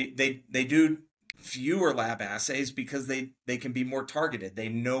 They do fewer lab assays because they can be more targeted. They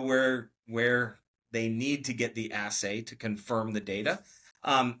know where they need to get the assay to confirm the data,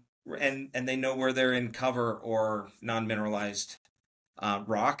 and they know where they're in cover or non-mineralized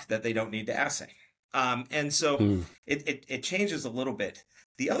rock that they don't need to assay. And so it changes a little bit.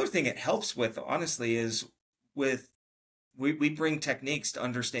 The other thing it helps with, honestly, is we bring techniques to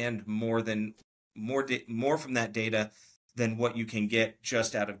understand more from that data than what you can get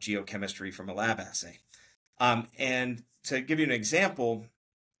just out of geochemistry from a lab assay. And to give you an example,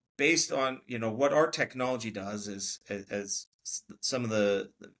 based on what our technology does is, as some of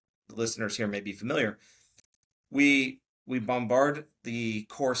the listeners here may be familiar, we bombard the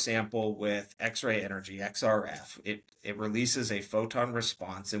core sample with X-ray energy, XRF. It releases a photon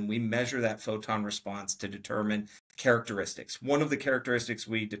response, and we measure that photon response to determine characteristics. One of the characteristics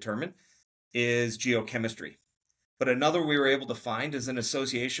we determine is geochemistry. But another we were able to find is an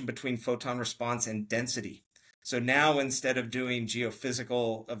association between photon response and density. So now, instead of doing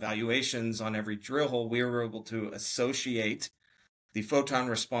geophysical evaluations on every drill hole, we were able to associate the photon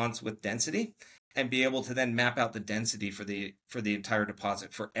response with density and be able to then map out the density for the entire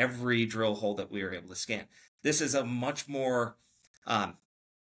deposit for every drill hole that we were able to scan. This is a much more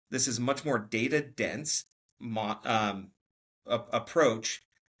data dense approach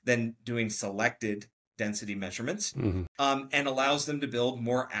than doing selected density measurements, and allows them to build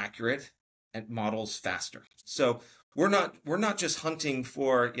more accurate models faster. So we're not just hunting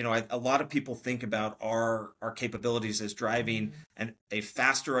for, a lot of people think about our capabilities as driving a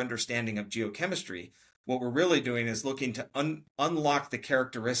faster understanding of geochemistry. What we're really doing is looking to unlock the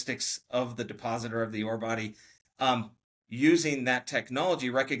characteristics of the deposit or of the ore body, using that technology,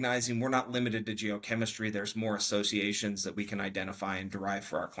 recognizing we're not limited to geochemistry. There's more associations that we can identify and derive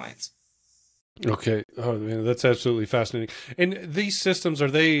for our clients. Okay. Oh man, that's absolutely fascinating. And these systems,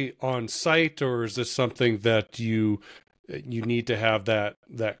 are they on site, or is this something that you need to have that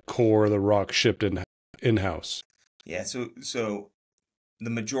core of the rock shipped in-house? Yeah. So the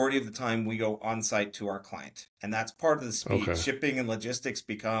majority of the time we go on site to our client, and that's part of the speed. Okay. Shipping and logistics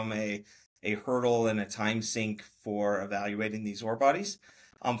become a hurdle and a time sink for evaluating these ore bodies.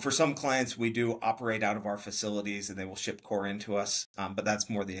 For some clients, we do operate out of our facilities and they will ship core into us, but that's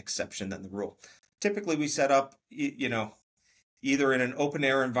more the exception than the rule. Typically, we set up, either in an open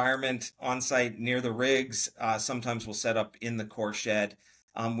air environment on site near the rigs. Sometimes we'll set up in the core shed.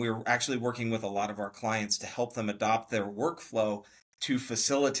 We're actually working with a lot of our clients to help them adopt their workflow to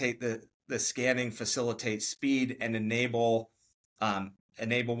facilitate the the scanning facilitate speed and enable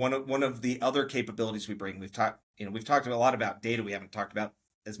one of the other capabilities we bring. We've talked a lot about data. We haven't talked about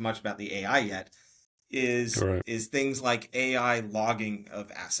as much about the AI yet. Is things like AI logging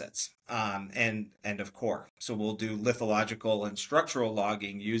of assets and of core. So we'll do lithological and structural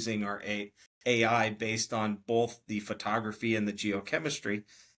logging using our AI based on both the photography and the geochemistry,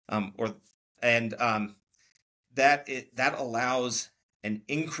 that allows an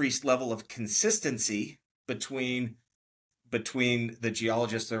increased level of consistency between the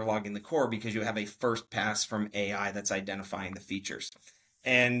geologists that are logging the core, because you have a first pass from AI that's identifying the features,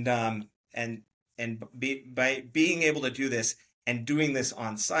 by being able to do this and doing this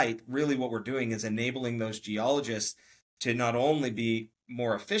on site, really what we're doing is enabling those geologists to not only be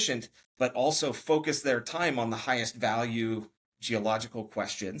more efficient, but also focus their time on the highest value geological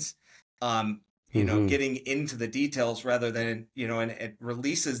questions, getting into the details rather than, and it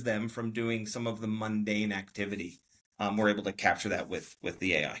releases them from doing some of the mundane activity. We're able to capture that with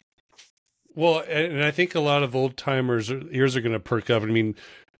the AI. Well, and I think a lot of old timers' ears are going to perk up. I mean,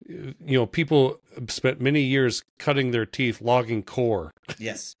 people spent many years cutting their teeth logging core.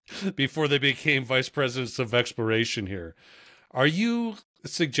 Yes. Before they became vice presidents of exploration here. Are you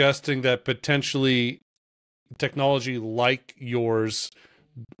suggesting that potentially technology like yours,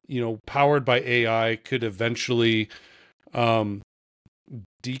 powered by AI, could eventually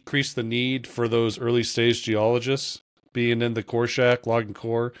decrease the need for those early stage geologists being in the core shack, logging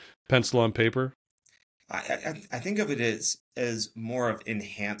core, pencil on paper? I think of it as more of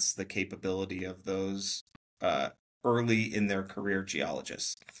enhance the capability of those early in their career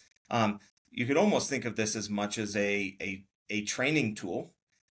geologists. You could almost think of this as much as a training tool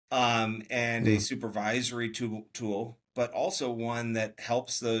and a supervisory tool, but also one that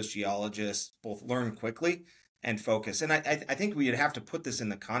helps those geologists both learn quickly and focus. And I think we'd have to put this in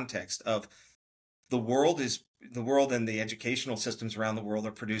the context of the world and the educational systems around the world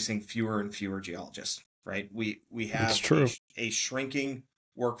are producing fewer and fewer geologists. Right. We have a shrinking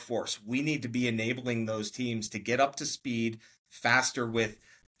workforce. We need to be enabling those teams to get up to speed faster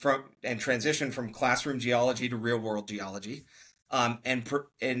and transition from classroom geology to real world geology, and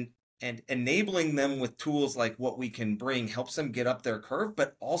enabling them with tools like what we can bring helps them get up their curve,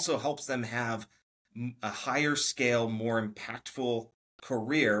 but also helps them have a higher scale, more impactful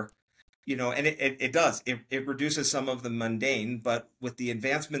career. And it reduces some of the mundane, but with the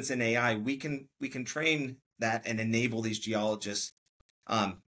advancements in AI, we can train that and enable these geologists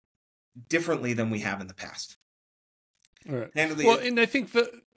differently than we have in the past. All right. And I think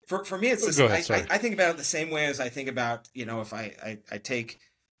that for me, it's I think about it the same way as I think about, if I take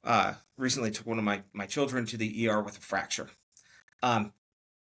recently took one of my children to the ER with a fracture.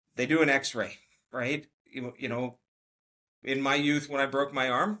 They do an X-ray, right? In my youth, when I broke my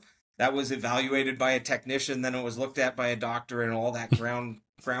arm, that was evaluated by a technician, then it was looked at by a doctor, and all that ground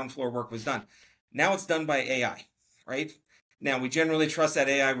floor work was done. Now it's done by AI, right? Now, we generally trust that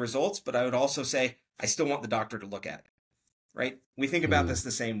AI results, but I would also say I still want the doctor to look at it, right? We think about this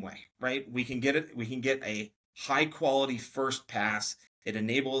the same way, right? We can get a high quality first pass. It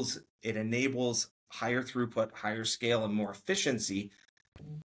enables higher throughput, higher scale, and more efficiency.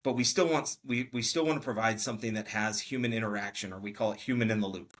 But we still want to provide something that has human interaction, or we call it human in the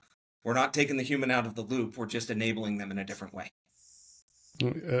loop. We're not taking the human out of the loop. We're just enabling them in a different way.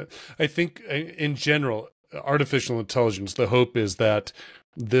 I think in general, artificial intelligence, the hope is that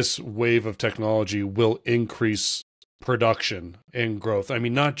this wave of technology will increase production and growth. I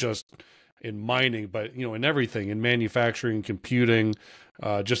mean, not just in mining, but, in everything, in manufacturing, computing,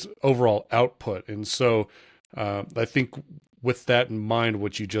 just overall output. And so I think with that in mind,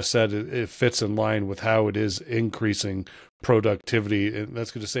 what you just said, it fits in line with how it is increasing productivity. And that's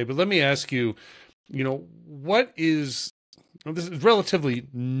good to say. But let me ask you, what is, this is relatively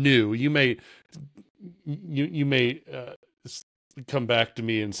new. You may come back to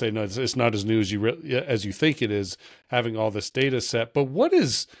me and say, no, it's not as new as you think it is, having all this data set. But what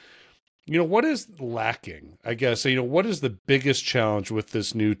is lacking, I guess? What is the biggest challenge with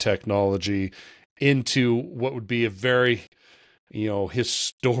this new technology into what would be a very,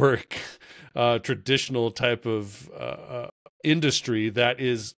 historic, traditional type of industry that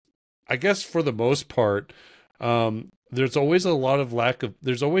is, I guess, for the most part, there's always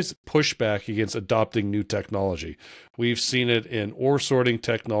there's always pushback against adopting new technology. We've seen it in ore sorting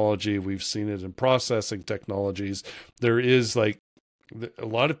technology. We've seen it in processing technologies. There is a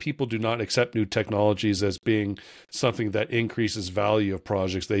lot of people do not accept new technologies as being something that increases value of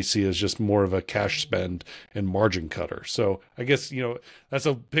projects. They see as just more of a cash spend and margin cutter. So I guess, that's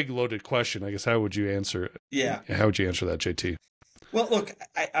a big loaded question. I guess, how would you answer it? Yeah. How would you answer that, JT? Well, look,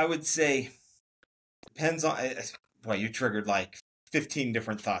 I would say depends on. Well, you triggered like 15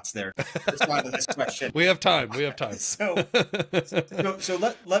 different thoughts there to respond to this question. We have time. We have time. So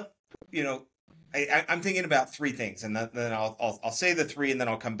let you know. I'm thinking about three things, and then I'll say the three, and then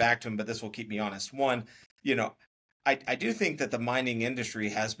I'll come back to them. But this will keep me honest. One, you know, I do think that the mining industry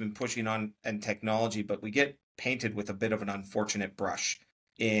has been pushing on and technology, but we get painted with a bit of an unfortunate brush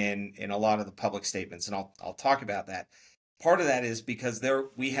in a lot of the public statements, and I'll talk about that. Part of that is because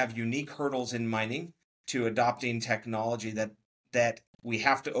we have unique hurdles in mining to adopting technology that we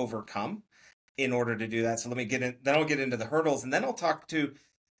have to overcome in order to do that. So let me get in, then I'll get into the hurdles, and then I'll talk to,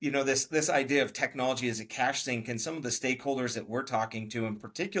 this idea of technology as a cash sink and some of the stakeholders that we're talking to, and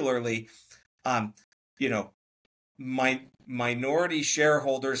particularly, minority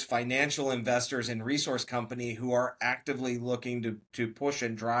shareholders, financial investors, and resource company who are actively looking to push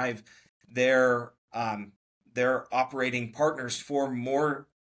and drive their operating partners for more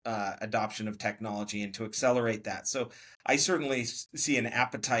adoption of technology and to accelerate that. So I certainly see an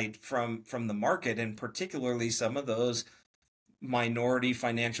appetite from the market, and particularly some of those minority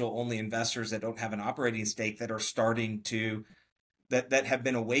financial only investors that don't have an operating stake that are starting to that have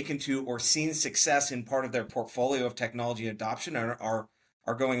been awakened to or seen success in part of their portfolio of technology adoption are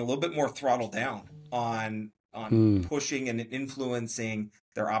going a little bit more throttle down on pushing and influencing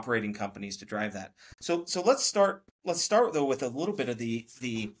their operating companies to drive that. So let's start though with a little bit of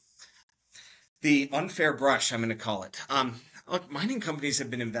the unfair brush, I'm going to call it. Look, mining companies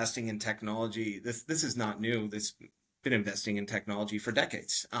have been investing in technology. This is not new. This been investing in technology for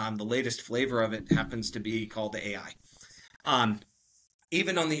decades. The latest flavor of it happens to be called AI.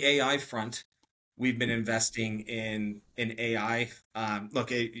 Even on the AI front, we've been investing in AI.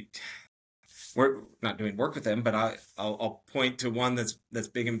 We're not doing work with them, but I'll point to one that's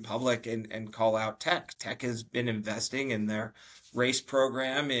big in public and call out tech. Tech has been investing in their race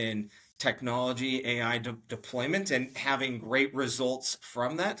program in technology, AI deployment, and having great results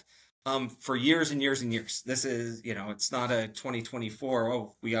from that for years and years and years. This is, it's not a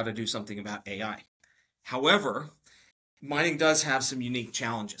 2024, we ought to do something about AI. However, mining does have some unique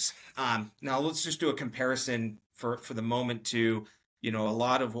challenges. Now let's just do a comparison for the moment to, a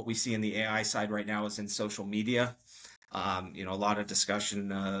lot of what we see in the AI side right now is in social media. A lot of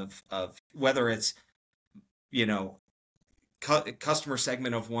discussion of whether it's, customer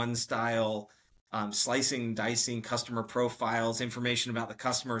segment of one style, slicing, dicing customer profiles, information about the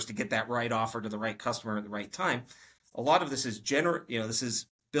customers to get that right offer to the right customer at the right time. A lot of this is this is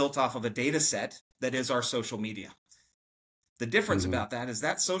built off of a data set that is our social media. The difference about that is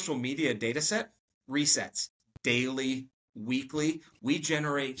that social media data set resets daily, weekly. We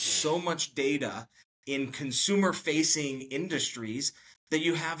generate so much data in consumer-facing industries that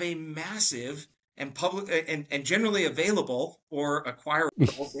you have a massive and public and generally available or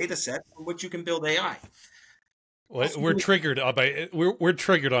acquirable data set from which you can build AI. Well, we're triggered by we're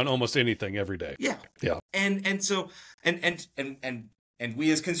triggered on almost anything every day. Yeah. Yeah. And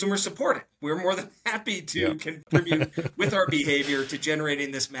we as consumers support it. We're more than happy to contribute with our behavior to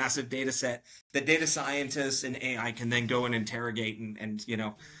generating this massive data set that data scientists and AI can then go and interrogate.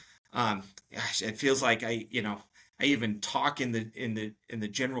 It feels like I even talk in the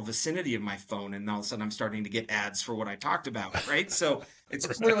general vicinity of my phone, and all of a sudden I'm starting to get ads for what I talked about, right? So it's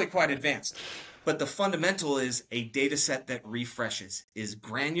clearly quite advanced. But the fundamental is a data set that refreshes, is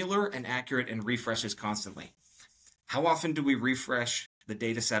granular and accurate and refreshes constantly. How often do we refresh the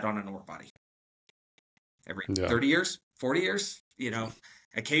data set on an ore body? Every 30 years, 40 years?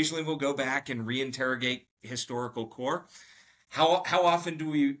 Occasionally we'll go back and reinterrogate historical core. How often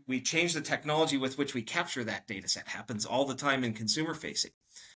do we change the technology with which we capture that data set? Happens all the time in consumer facing.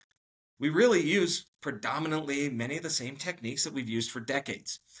 We really use predominantly many of the same techniques that we've used for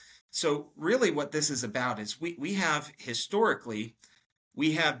decades. So really what this is about is we have historically,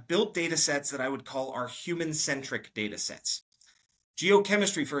 we have built data sets that I would call our human-centric data sets.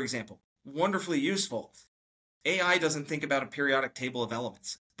 Geochemistry, for example, wonderfully useful. AI doesn't think about a periodic table of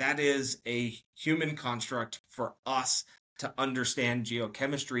elements. That is a human construct for us to understand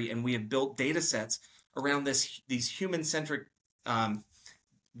geochemistry, and we have built data sets around these human-centric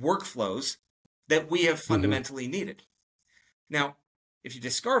workflows that we have fundamentally needed. Now, if you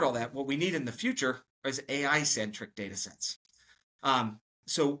discard all that, what we need in the future is AI-centric data sets.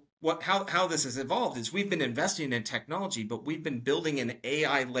 So how this has evolved is we've been investing in technology, but we've been building an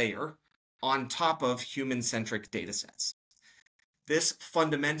AI layer on top of human-centric data sets. This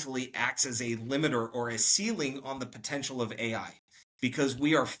fundamentally acts as a limiter or a ceiling on the potential of AI because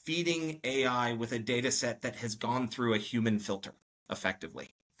we are feeding AI with a data set that has gone through a human filter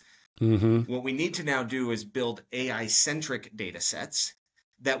effectively. Mm-hmm. What we need to now do is build AI-centric data sets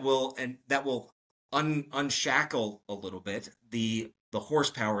that will unshackle a little bit the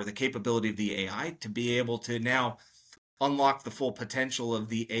horsepower, the capability of the AI to be able to now unlock the full potential of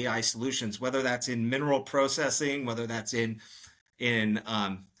the AI solutions, whether that's in mineral processing, whether that's in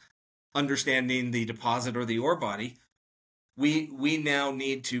understanding the deposit or the ore body. We now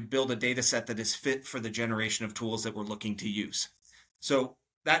need to build a data set that is fit for the generation of tools that we're looking to use. So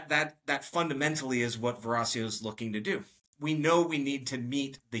that fundamentally is what Veracio is looking to do. We know we need to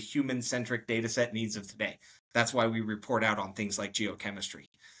meet the human-centric data set needs of today. That's why we report out on things like geochemistry.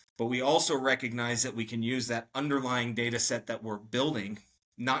 But we also recognize that we can use that underlying data set that we're building,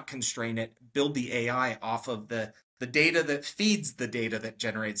 not constrain it, build the AI off of the data that feeds the data that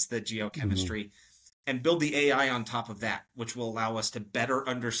generates the geochemistry, and build the AI on top of that, which will allow us to better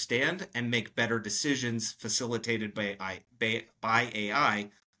understand and make better decisions facilitated by AI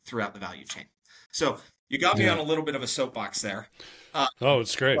throughout the value chain. So you got me on a little bit of a soapbox there.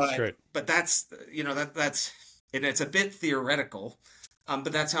 It's great. It's great. But that's, that's, and it's a bit theoretical,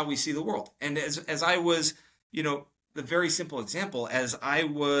 but that's how we see the world. And as I was, the very simple example, as I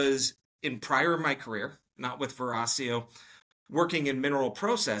was in my career, not with Veracio, working in mineral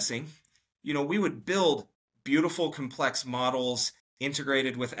processing, we would build beautiful, complex models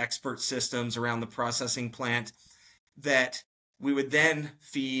integrated with expert systems around the processing plant that we would then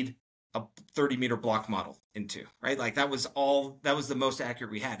feed a 30-meter block model into, right? Like that was the most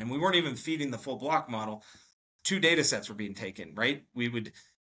accurate we had. And we weren't even feeding the full block model. 2 data sets were being taken, right? We would,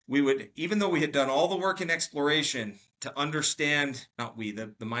 even though we had done all the work in exploration to understand,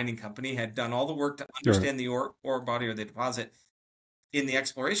 the mining company had done all the work to understand the ore body or the deposit in the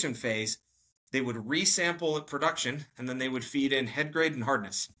exploration phase, they would resample at production, and then they would feed in head grade and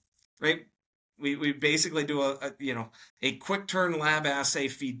hardness, right? We basically do a quick turn lab assay,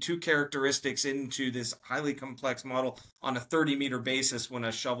 feed 2 characteristics into this highly complex model on a 30-meter basis when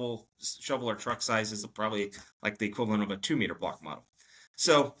a shovel or truck size is probably like the equivalent of a 2-meter block model.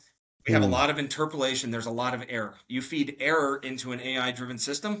 So we have a lot of interpolation. There's a lot of error. You feed error into an AI-driven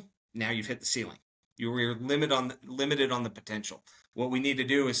system, now you've hit the ceiling. You're limited on the potential. What we need to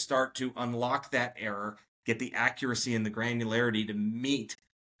do is start to unlock that error, get the accuracy and the granularity to meet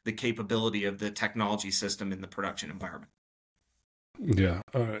the capability of the technology system in the production environment. Yeah,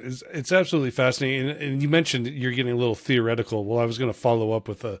 it's absolutely fascinating. And you mentioned you're getting a little theoretical. Well, I was going to follow up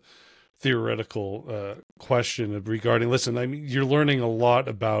with a theoretical question regarding, listen, I mean, you're learning a lot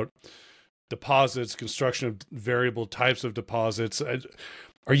about deposits, construction of variable types of deposits.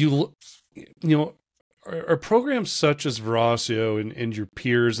 Are you, are programs such as Veracio and your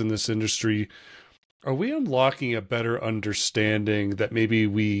peers in this industry, are we unlocking a better understanding that maybe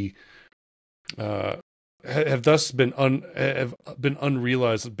we have thus been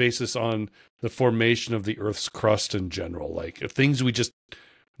unrealized basis on the formation of the Earth's crust in general? Like things we just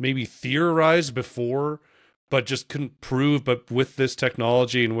maybe theorized before, but just couldn't prove. But with this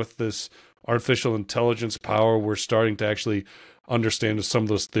technology and with this artificial intelligence power, we're starting to actually understand if some of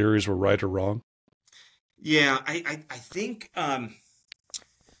those theories were right or wrong. Yeah, I think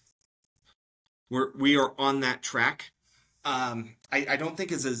we are on that track. I don't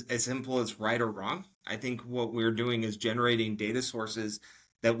think it's as simple as right or wrong. I think what we're doing is generating data sources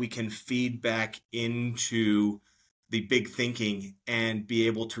that we can feed back into the big thinking and be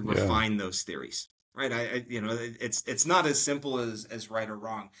able to refine those theories. Right? It's not as simple as right or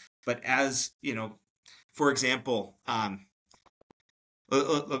wrong, but as for example,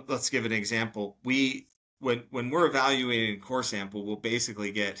 let's give an example. When we're evaluating a core sample, we'll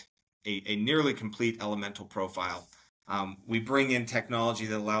basically get a nearly complete elemental profile. We bring in technology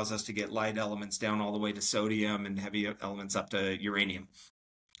that allows us to get light elements down all the way to sodium and heavy elements up to uranium.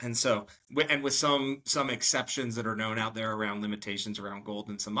 And so, and with some exceptions that are known out there around limitations around gold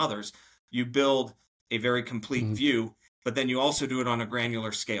and some others, you build a very complete view, but then you also do it on a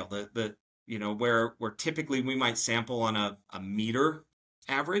granular scale. Where typically we might sample on a meter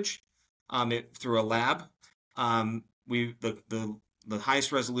average through a lab. The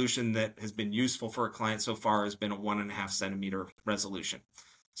highest resolution that has been useful for a client so far has been a 1.5 centimeter resolution.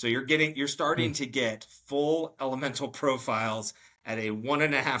 So you're starting to get full elemental profiles at a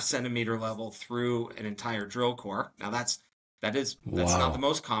 1.5 centimeter level through an entire drill core. Now that's not the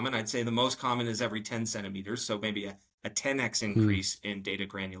most common. I'd say the most common is every 10 centimeters. So maybe a 10x increase in data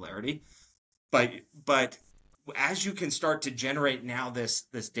granularity. But as you can start to generate now this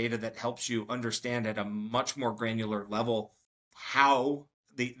data that helps you understand at a much more granular level how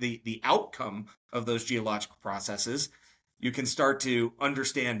the outcome of those geological processes, you can start to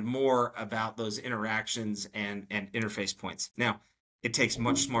understand more about those interactions and interface points. Now, it takes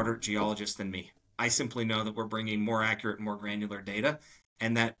much smarter geologists than me. I simply know that we're bringing more accurate, more granular data,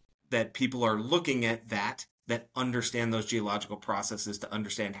 and that people are looking at that understand those geological processes to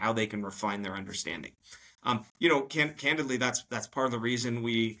understand how they can refine their understanding. Candidly, that's part of the reason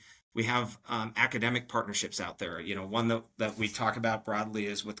we have academic partnerships out there. One that we talk about broadly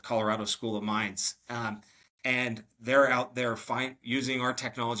is with Colorado School of Mines. And they're out there using our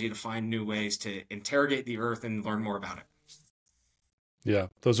technology to find new ways to interrogate the earth and learn more about it. Yeah,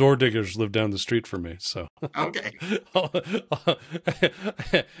 those ore diggers live down the street from me, so okay.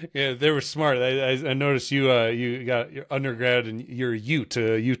 Yeah, they were smart. I noticed you got your undergrad and your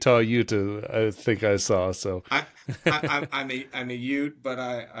Utah Ute. I think I saw. So I'm a Ute, but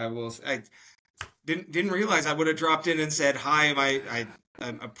I didn't realize I would have dropped in and said hi.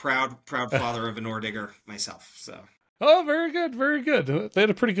 I'm a proud father of an ore digger myself. So. Oh, very good, very good. They had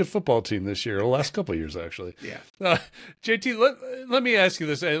a pretty good football team this year, the last couple of years, actually. Yeah. JT, let me ask you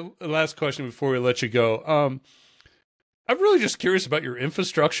this last question before we let you go. I'm really just curious about your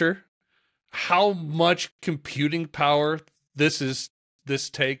infrastructure, how much computing power this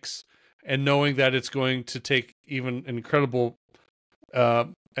takes, and knowing that it's going to take even an incredible, a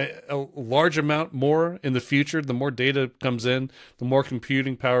large amount more in the future. The more data comes in, the more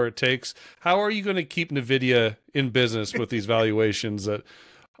computing power it takes. How are you going to keep NVIDIA in business with these valuations at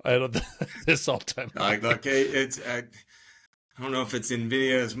this all-time high? Okay, I don't know if it's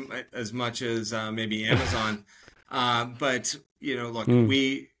NVIDIA as much as maybe Amazon, but look,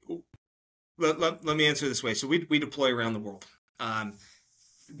 let me answer this way. So we deploy around the world.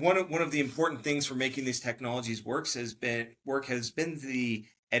 One of the important things for making these technologies work has been the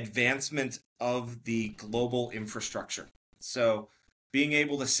advancement of the global infrastructure. So being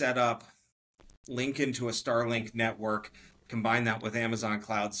able to set up, link into a Starlink network, combine that with Amazon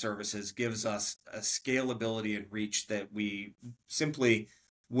Cloud Services gives us a scalability and reach that we simply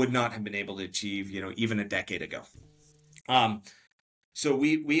would not have been able to achieve, even a decade ago. So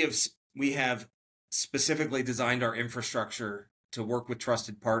we have specifically designed our infrastructure to work with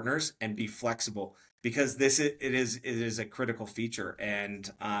trusted partners and be flexible, because it is a critical feature.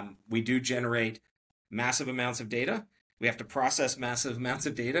 And we do generate massive amounts of data. We have to process massive amounts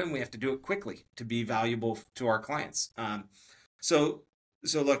of data, and we have to do it quickly to be valuable to our clients. So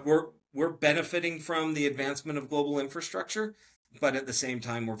look, we're benefiting from the advancement of global infrastructure, but at the same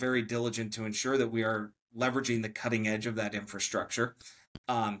time, we're very diligent to ensure that we are leveraging the cutting edge of that infrastructure,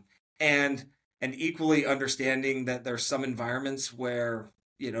 and equally understanding that there's some environments where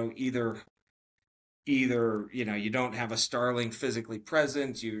either you don't have a Starlink physically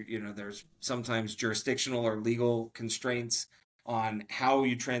present. There's sometimes jurisdictional or legal constraints on how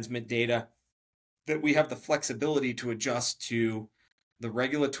you transmit data, that we have the flexibility to adjust to the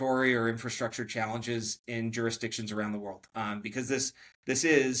regulatory or infrastructure challenges in jurisdictions around the world. Because this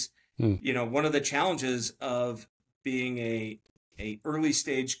is one of the challenges of being a early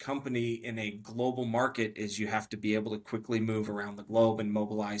stage company in a global market is you have to be able to quickly move around the globe and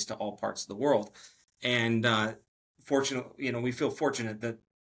mobilize to all parts of the world. And we feel fortunate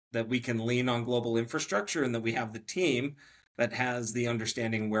that we can lean on global infrastructure, and that we have the team that has the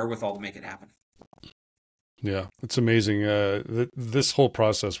understanding and wherewithal to make it happen. Yeah, it's amazing. This whole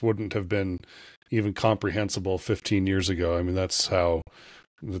process wouldn't have been even comprehensible 15 years ago. I mean, that's how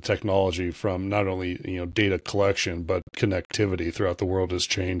the technology from not only data collection but connectivity throughout the world has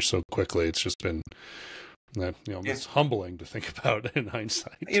changed so quickly. It's just been it's humbling to think about in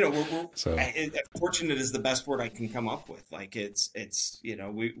hindsight. Fortunate is the best word I can come up with. Like it's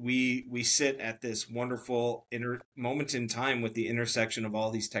we sit at this wonderful moment in time with the intersection of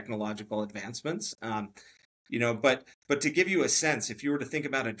all these technological advancements. But to give you a sense, if you were to think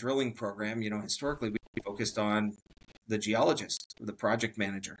about a drilling program, historically we focused on the geologist, the project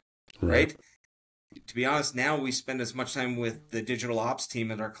manager, right? To be honest, now we spend as much time with the digital ops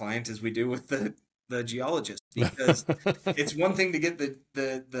team at our client as we do with the geologist, because it's one thing to get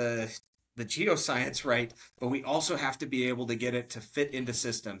the geoscience right, but we also have to be able to get it to fit into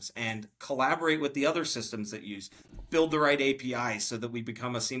systems and collaborate with the other systems that build the right APIs so that we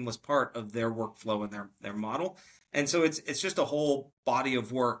become a seamless part of their workflow and their model. And so it's just a whole body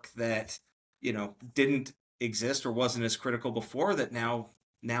of work that didn't exist or wasn't as critical before, that now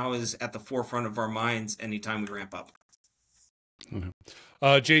is at the forefront of our minds anytime we ramp up. Mm-hmm.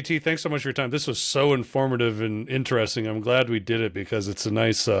 JT, thanks so much for your time. This was so informative and interesting. I'm glad we did it, because it's a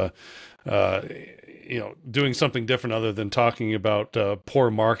nice, doing something different other than talking about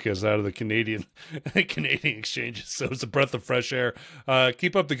poor markets out of the Canadian exchanges. So it's a breath of fresh air.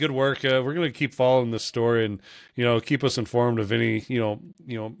 Keep up the good work. We're going to keep following this story, and keep us informed of any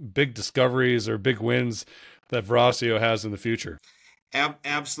big discoveries or big wins that Veracio has in the future.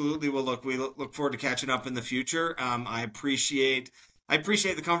 Absolutely. Well, look, we look forward to catching up in the future. I appreciate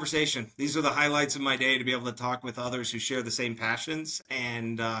the conversation. These are the highlights of my day, to be able to talk with others who share the same passions,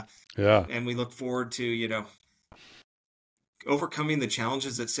 and we look forward to overcoming the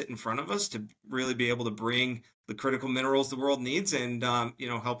challenges that sit in front of us to really be able to bring the critical minerals the world needs, and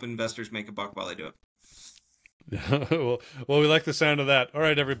help investors make a buck while they do it. well, we like the sound of that. All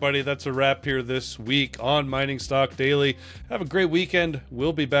right, everybody, that's a wrap here this week on Mining Stock Daily. Have a great weekend.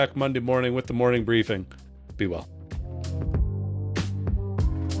 We'll be back Monday morning with the morning briefing. Be well.